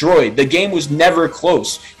destroyed. The game was never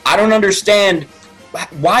close. I don't understand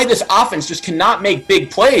why this offense just cannot make big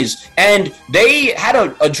plays. And they had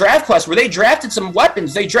a draft class where they drafted some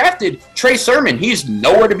weapons. They drafted Trey Sermon. He's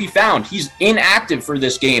nowhere to be found. He's inactive for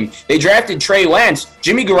this game. They drafted Trey Lance.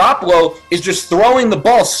 Jimmy Garoppolo is just throwing the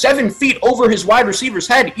ball 7 feet over his wide receiver's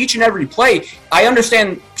head each and every play. I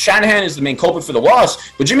understand Shanahan is the main culprit for the loss,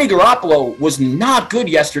 but Jimmy Garoppolo was not good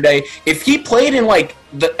yesterday. If he played in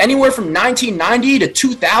anywhere from 1990 to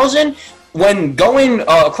 2000, when going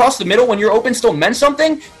across the middle, when you're open still meant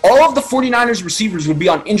something, all of the 49ers receivers would be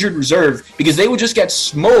on injured reserve because they would just get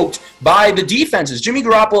smoked by the defenses. Jimmy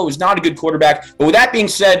Garoppolo is not a good quarterback. But with that being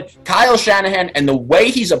said, Kyle Shanahan and the way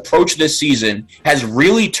he's approached this season has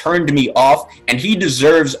really turned me off, and he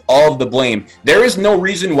deserves all of the blame. There is no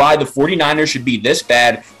reason why the 49ers should be this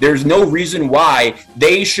bad. There's no reason why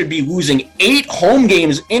they should be losing 8 home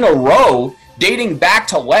games in a row dating back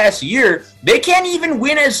to last year. They can't even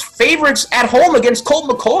win as favorites at home against Colt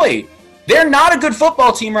McCoy. They're not a good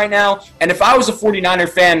football team right now. And if I was a 49er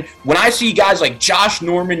fan, when I see guys like Josh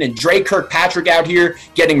Norman and Dre Kirkpatrick out here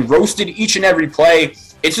getting roasted each and every play,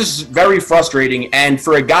 it's just very frustrating. And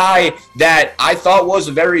for a guy that I thought was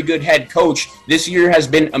a very good head coach, this year has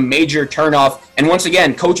been a major turnoff. And once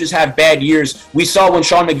again, coaches have bad years. We saw when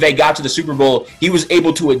Sean McVay got to the Super Bowl, he was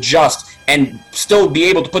able to adjust and still be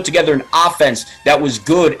able to put together an offense that was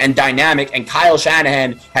good and dynamic. And Kyle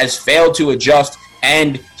Shanahan has failed to adjust.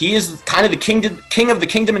 And he is kind of the king of the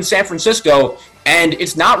kingdom in San Francisco. And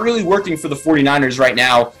it's not really working for the 49ers right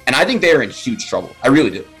now. And I think they're in huge trouble. I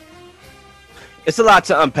really do. It's a lot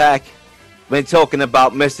to unpack when talking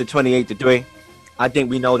about Mr. 28-3. I think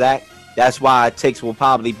we know that. That's why our takes will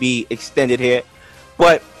probably be extended here.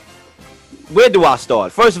 But where do I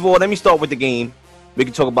start? First of all, let me start with the game. We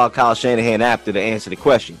can talk about Kyle Shanahan after to answer the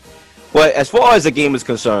question. But as far as the game is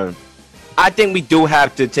concerned, I think we do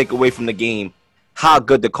have to take away from the game how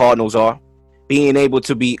good the Cardinals are, being able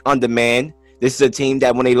to be undermanned. This is a team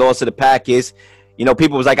that when they lost to the Packers,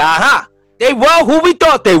 people was like, aha, they were who we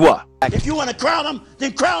thought they were. If you want to crown them,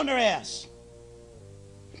 then crown their ass.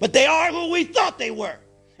 But they are who we thought they were.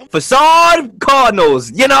 Facade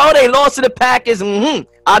Cardinals, they lost to the Packers.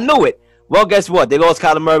 I knew it. Well, guess what? They lost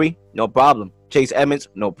Kyler Murray. No problem. Chase Edmonds.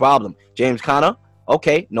 No problem. James Conner.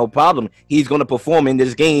 Okay, no problem. He's going to perform in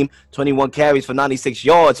this game. 21 carries for 96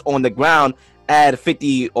 yards on the ground. Add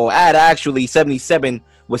 77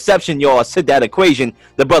 reception yards to that equation.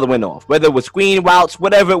 The brother went off. Whether it was screen routes,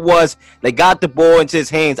 whatever it was, they got the ball into his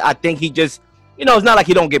hands. I think he just, it's not like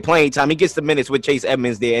he don't get playing time. He gets the minutes with Chase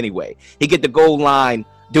Edmonds there anyway. He get the goal line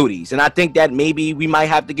duties. And I think that maybe we might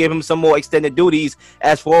have to give him some more extended duties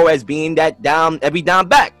as far as being that every down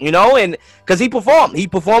back, and because he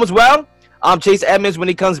performs well. Chase Edmonds, when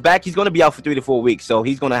he comes back, he's going to be out for 3 to 4 weeks. So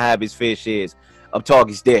he's going to have his fair shares of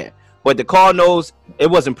targets there. But the Cardinals, it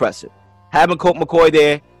was impressive. Having Colt McCoy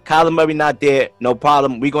there, Kyler Murray not there, no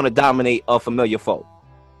problem. We're going to dominate a familiar foe.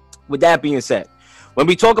 With that being said, when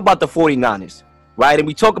we talk about the 49ers, right, and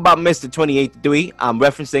we talk about Mr. 28-3, I'm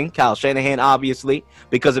referencing Kyle Shanahan, obviously,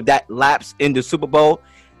 because of that lapse in the Super Bowl.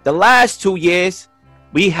 The last 2 years,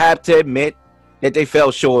 we have to admit, that they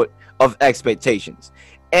fell short of expectations.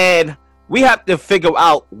 And we have to figure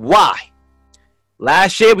out why.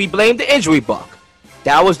 Last year, we blamed the injury bug.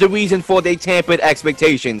 That was the reason for their tampered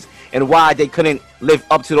expectations and why they couldn't live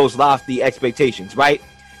up to those lofty expectations, right?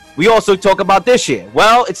 We also talk about this year.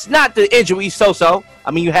 Well, it's not the injury so-so.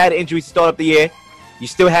 I mean, you had injuries to start up the year. You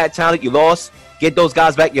still had talent. You lost. Get those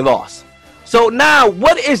guys back. You lost. So now,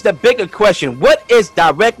 what is the bigger question? What is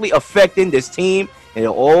directly affecting this team? And it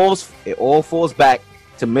all falls back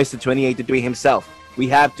to Mr. 28-3 himself. We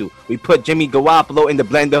have to. We put Jimmy Garoppolo in the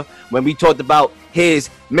blender when we talked about his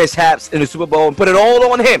mishaps in the Super Bowl and put it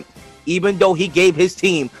all on him, even though he gave his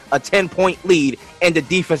team a 10-point lead and the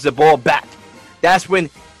defensive ball back. That's when,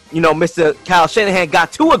 Mr. Kyle Shanahan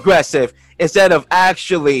got too aggressive instead of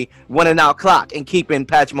actually running out clock and keeping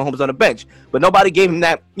Patrick Mahomes on the bench. But nobody gave him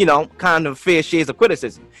that, kind of fair shares of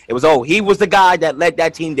criticism. It was, he was the guy that led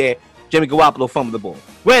that team there. Jimmy Garoppolo fumbled the ball.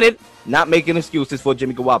 Granted, not making excuses for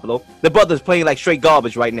Jimmy Garoppolo. The brother's playing like straight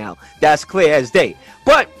garbage right now. That's clear as day.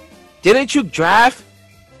 But didn't you draft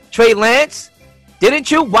Trey Lance?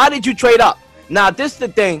 Didn't you? Why did you trade up? Now, this is the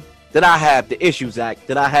thing that I have, the issue, Zach,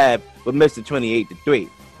 that I have with Mr. 28-3.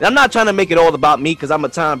 And I'm not trying to make it all about me because I'm a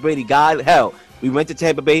Tom Brady guy. Hell, we went to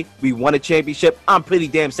Tampa Bay. We won a championship. I'm pretty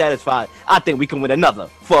damn satisfied. I think we can win another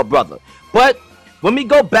for a brother. But when we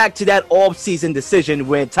go back to that off-season decision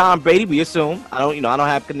when Tom Brady, we assume, I don't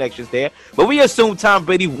have connections there, but we assume Tom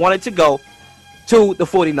Brady wanted to go to the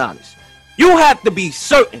 49ers. You have to be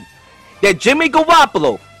certain that Jimmy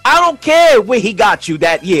Garoppolo, I don't care where he got you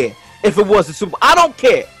that year, if it was the Super Bowl. I don't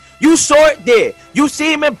care. You saw it there. You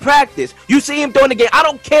see him in practice. You see him during the game. I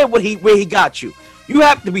don't care where he got you. You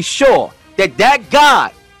have to be sure that that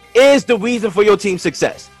guy is the reason for your team's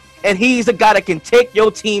success. And he's the guy that can take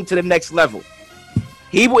your team to the next level.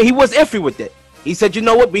 He was iffy with it. He said, you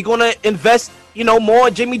know what? We're going to invest, more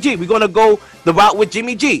in Jimmy G. We're going to go the route with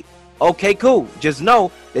Jimmy G. Okay, cool. Just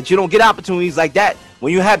know that you don't get opportunities like that.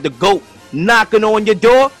 When you have the GOAT knocking on your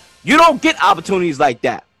door, you don't get opportunities like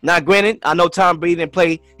that. Now, granted, I know Tom Brady didn't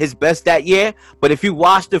play his best that year, but if you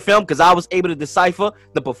watch the film, because I was able to decipher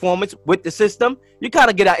the performance with the system, you kind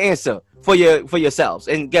of get an answer for yourselves.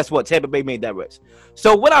 And guess what? Tampa Bay made that risk.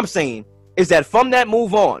 So what I'm saying is that from that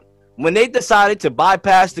move on, when they decided to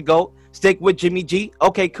bypass the GOAT, stick with Jimmy G,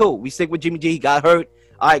 okay, cool. We stick with Jimmy G. He got hurt.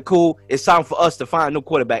 All right, cool. It's time for us to find a new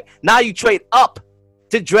quarterback. Now you trade up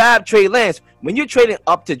to draft Trey Lance. When you're trading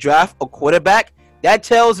up to draft a quarterback, that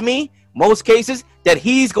tells me, most cases, that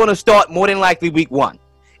he's going to start more than likely week 1.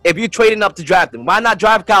 If you're trading up to draft him, why not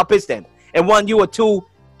draft Kyle Pitts then? And run you a 2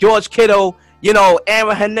 George Kittle,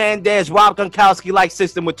 Aaron Hernandez, Rob Gronkowski-like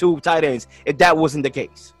system with 2 tight ends, if that wasn't the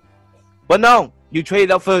case. But no, you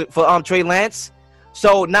traded up for Trey Lance.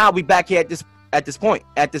 So now we back here at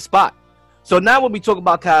this spot. So now when we talk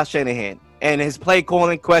about Kyle Shanahan and his play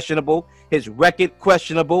calling questionable, his record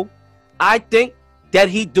questionable, I think that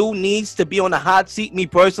he needs to be on the hot seat, me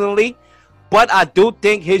personally. But I do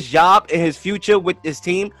think his job and his future with this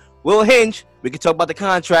team will hinge. We can talk about the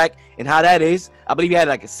contract and how that is. I believe he had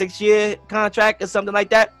like a 6-year contract or something like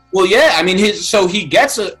that. Well, yeah. I mean, he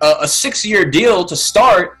gets a 6-year deal to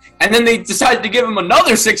start, and then they decided to give him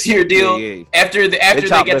another 6-year deal after they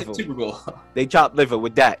get the Super Bowl. They chop liver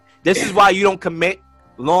with that. This is why you don't commit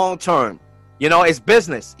long term. It's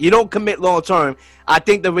business. You don't commit long term. I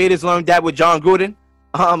think the Raiders learned that with John Gruden.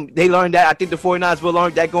 They learned that. I think the 49ers will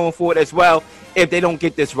learn that going forward as well if they don't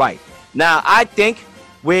get this right. Now, I think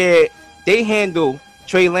where they handle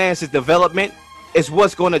Trey Lance's development is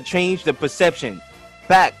what's going to change the perception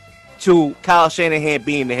back to Kyle Shanahan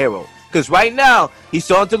being the hero. Because right now, he's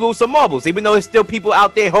starting to lose some marbles, even though there's still people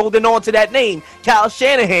out there holding on to that name, Kyle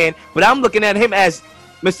Shanahan. But I'm looking at him as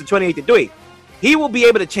Mr. 28-3. He will be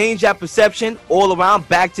able to change that perception all around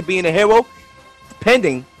back to being a hero,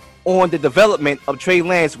 depending on the development of Trey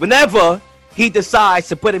Lance whenever he decides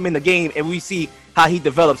to put him in the game and we see how he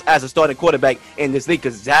develops as a starting quarterback in this league.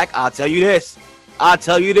 Because, Zach, I'll tell you this.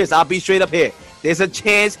 I'll be straight up here. There's a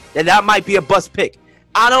chance that might be a bust pick.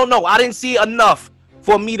 I don't know. I didn't see enough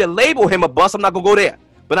for me to label him a bust. I'm not going to go there.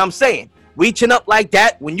 But I'm saying, reaching up like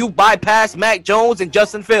that, when you bypass Mac Jones and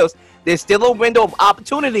Justin Fields, there's still a window of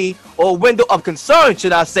opportunity or a window of concern,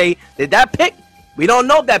 should I say, that pick, we don't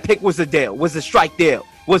know if that pick was a deal, was a strike deal,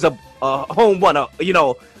 was a home run,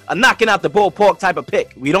 a knocking out the ballpark type of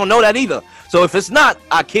pick. We don't know that either. So if it's not,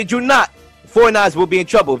 I kid you not, 49ers will be in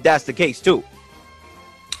trouble if that's the case too.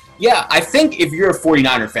 Yeah, I think if you're a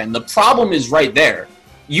 49er fan, the problem is right there.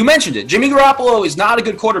 You mentioned it. Jimmy Garoppolo is not a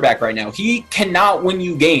good quarterback right now. He cannot win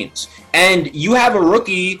you games. And you have a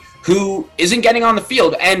rookie who isn't getting on the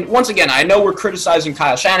field. And once again, I know we're criticizing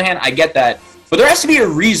Kyle Shanahan. I get that. But there has to be a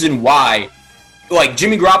reason why like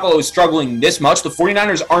Jimmy Garoppolo is struggling this much, the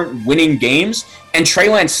 49ers aren't winning games, and Trey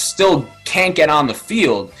Lance still can't get on the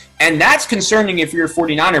field. And that's concerning if you're a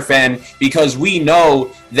 49er fan, because we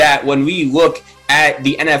know that when we look at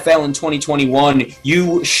the NFL in 2021,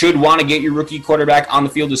 you should want to get your rookie quarterback on the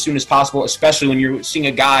field as soon as possible, especially when you're seeing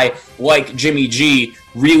a guy like Jimmy G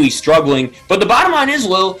really struggling. But the bottom line is,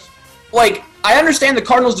 Lil, like, I understand the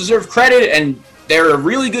Cardinals deserve credit, and they're a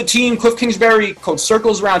really good team. Cliff Kingsbury coached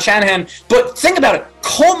circles around Shanahan. But think about it.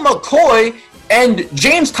 Colt McCoy and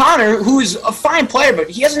James Conner, who is a fine player, but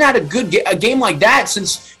he hasn't had a game like that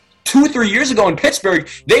since 2 or 3 years ago in Pittsburgh.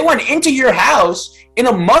 They went into your house in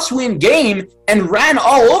a must-win game and ran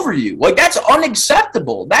all over you. Like, that's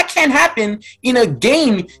unacceptable. That can't happen in a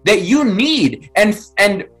game that you need. And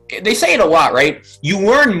they say it a lot, right? You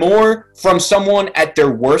learn more from someone at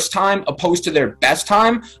their worst time opposed to their best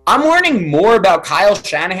time. I'm learning more about Kyle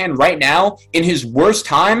Shanahan right now in his worst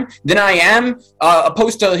time than I am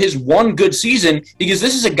opposed to his one good season, because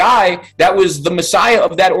this is a guy that was the messiah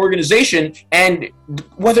of that organization. And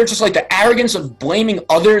whether it's just like the arrogance of blaming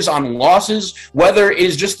others on losses, whether it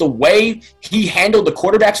is just the way he handled the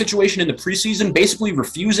quarterback situation in the preseason, basically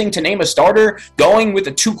refusing to name a starter, going with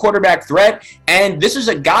a 2-quarterback threat. And this is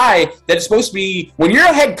a guy that is supposed to be, when you're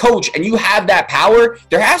a head coach and you have that power,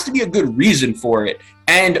 there has to be a good reason for it.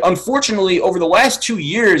 And unfortunately, over the last 2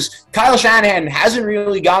 years, Kyle Shanahan hasn't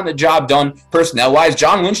really gotten the job done personnel-wise.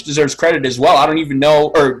 John Lynch deserves credit as well. I don't even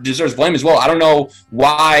know, or deserves blame as well. I don't know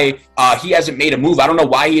why he hasn't made a move. I don't know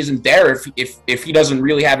why he isn't there if he doesn't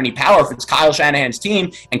really have any power, if it's Kyle Shanahan's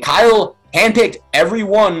team. And Kyle handpicked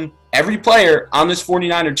every player on this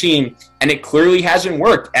 49er team, and it clearly hasn't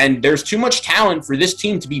worked. And there's too much talent for this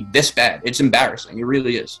team to be this bad. It's embarrassing. It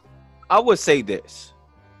really is. I would say this.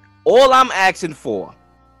 All I'm asking for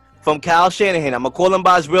from Kyle Shanahan, I'm going to call him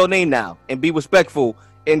by his real name now and be respectful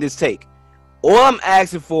in this take. All I'm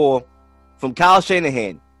asking for from Kyle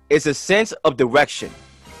Shanahan is a sense of direction.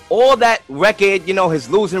 All that record, his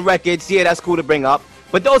losing records, yeah, that's cool to bring up.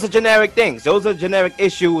 But those are generic things. Those are generic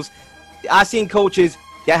issues. I've seen coaches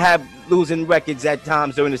that have losing records at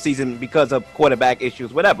times during the season because of quarterback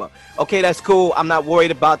issues, whatever. Okay, that's cool. I'm not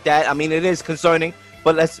worried about that. I mean, it is concerning,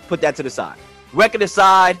 but let's put that to the side. Record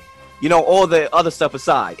aside, all the other stuff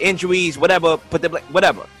aside, injuries, whatever,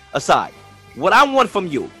 whatever aside. What I want from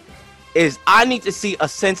you is I need to see a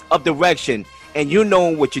sense of direction and you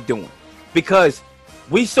knowing what you're doing. Because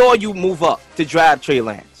we saw you move up to draft Trey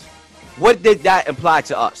Lance. What did that imply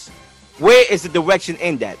to us? Where is the direction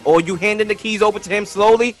in that? Or are you handing the keys over to him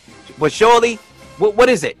slowly but surely? What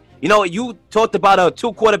is it? You talked about a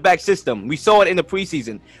 2-quarterback system. We saw it in the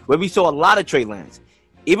preseason where we saw a lot of Trey Lance.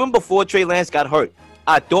 Even before Trey Lance got hurt,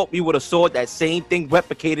 I thought we would have saw that same thing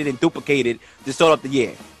replicated and duplicated to start off the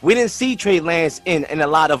year. We didn't see Trey Lance in a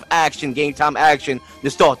lot of action, game time action to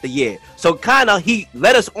start the year. So kind of he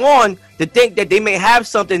led us on to think that they may have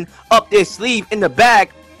something up their sleeve in the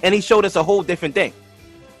back, and he showed us a whole different thing.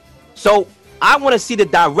 So I want to see the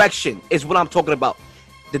direction is what I'm talking about.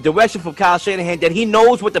 The direction from Kyle Shanahan, that he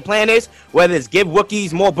knows what the plan is, whether it's give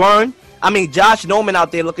rookies more burn. I mean, Josh Norman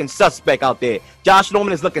out there looking suspect out there. Josh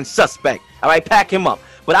Norman is looking suspect. All right, pack him up.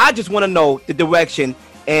 But I just want to know the direction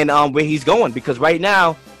and where he's going, because right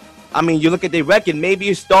now, I mean, you look at the record, maybe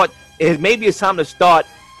it's time to start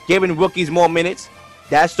giving rookies more minutes.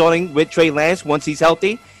 That's starting with Trey Lance once he's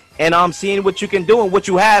healthy. And I'm seeing what you can do and what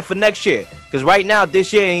you have for next year. Because right now,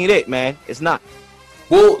 this year ain't it, man. It's not.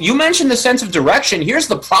 Well, you mentioned the sense of direction. Here's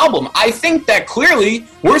the problem. I think that clearly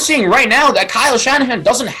we're seeing right now that Kyle Shanahan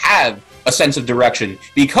doesn't have a sense of direction,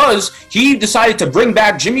 because he decided to bring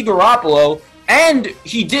back Jimmy Garoppolo, and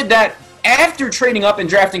he did that after trading up and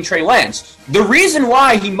drafting Trey Lance. The reason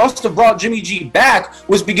why he must have brought Jimmy G back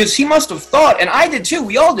was because he must have thought, and I did too,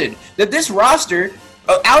 we all did, that this roster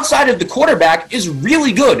outside of the quarterback is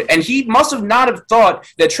really good, and he must have not have thought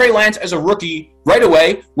that Trey Lance as a rookie right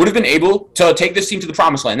away would have been able to take this team to the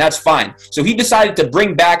promised land. That's fine. So he decided to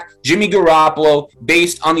bring back Jimmy Garoppolo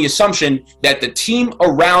based on the assumption that the team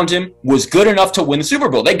around him was good enough to win the Super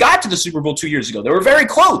Bowl. They got to the Super Bowl 2 years ago. They were very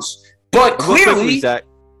close, but clearly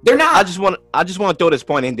they're not. I just want to throw this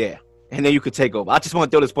point in there, and then you could take over. I just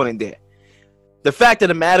want to throw this point in there. The fact of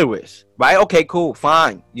the matter is, right? Okay, cool,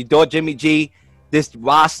 fine. You thought Jimmy G, this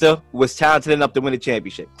roster was talented enough to win a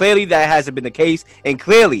championship. Clearly, that hasn't been the case, and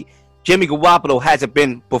clearly, Jimmy Garoppolo hasn't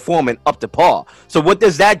been performing up to par. So what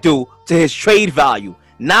does that do to his trade value?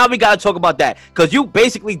 Now we got to talk about that, because you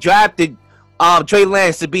basically drafted Trey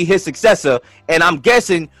Lance to be his successor, and I'm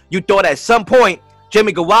guessing you thought at some point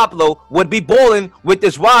Jimmy Garoppolo would be balling with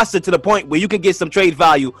this roster to the point where you can get some trade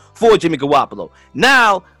value for Jimmy Garoppolo.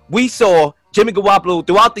 Now we saw Jimmy Garoppolo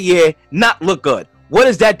throughout the year not look good. What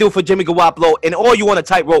does that do for Jimmy Garoppolo? And all you on a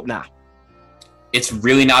tightrope now? It's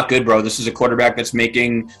really not good, bro. This is a quarterback that's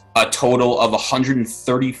making a total of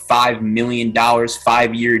 $135 million,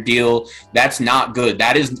 5-year deal. That's not good.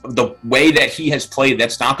 That is the way that he has played.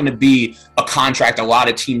 That's not going to be a contract a lot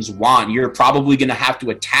of teams want. You're probably going to have to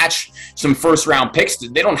attach some first-round picks.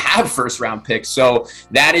 They don't have first-round picks. So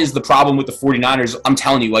that is the problem with the 49ers. I'm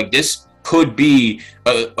telling you, like, this could be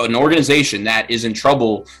an organization that is in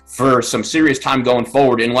trouble for some serious time going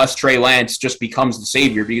forward unless Trey Lance just becomes the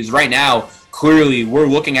savior. Because right now, clearly, we're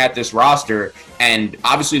looking at this roster, and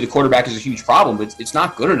obviously the quarterback is a huge problem, but it's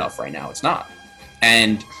not good enough right now. It's not.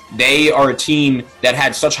 And they are a team that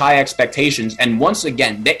had such high expectations. And once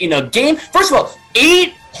again, in a game, first of all,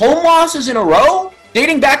 8 home losses in a row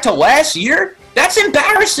dating back to last year, that's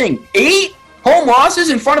embarrassing. 8 home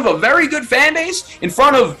losses in front of a very good fan base, in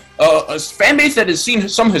front of a fan base that has seen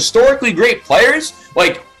some historically great players,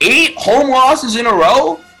 like 8 home losses in a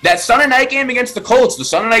row. That Sunday night game against the Colts, the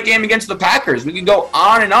Sunday night game against the Packers, we can go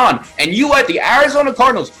on and on. And you let the Arizona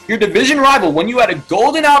Cardinals, your division rival, when you had a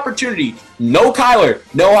golden opportunity, no Kyler,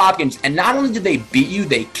 no Hopkins, and not only did they beat you,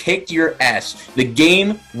 they kicked your ass. The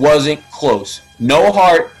game wasn't close. No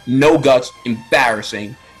heart, no guts,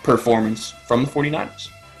 embarrassing performance from the 49ers.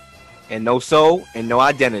 And no soul and no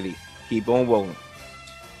identity. Keep on rolling.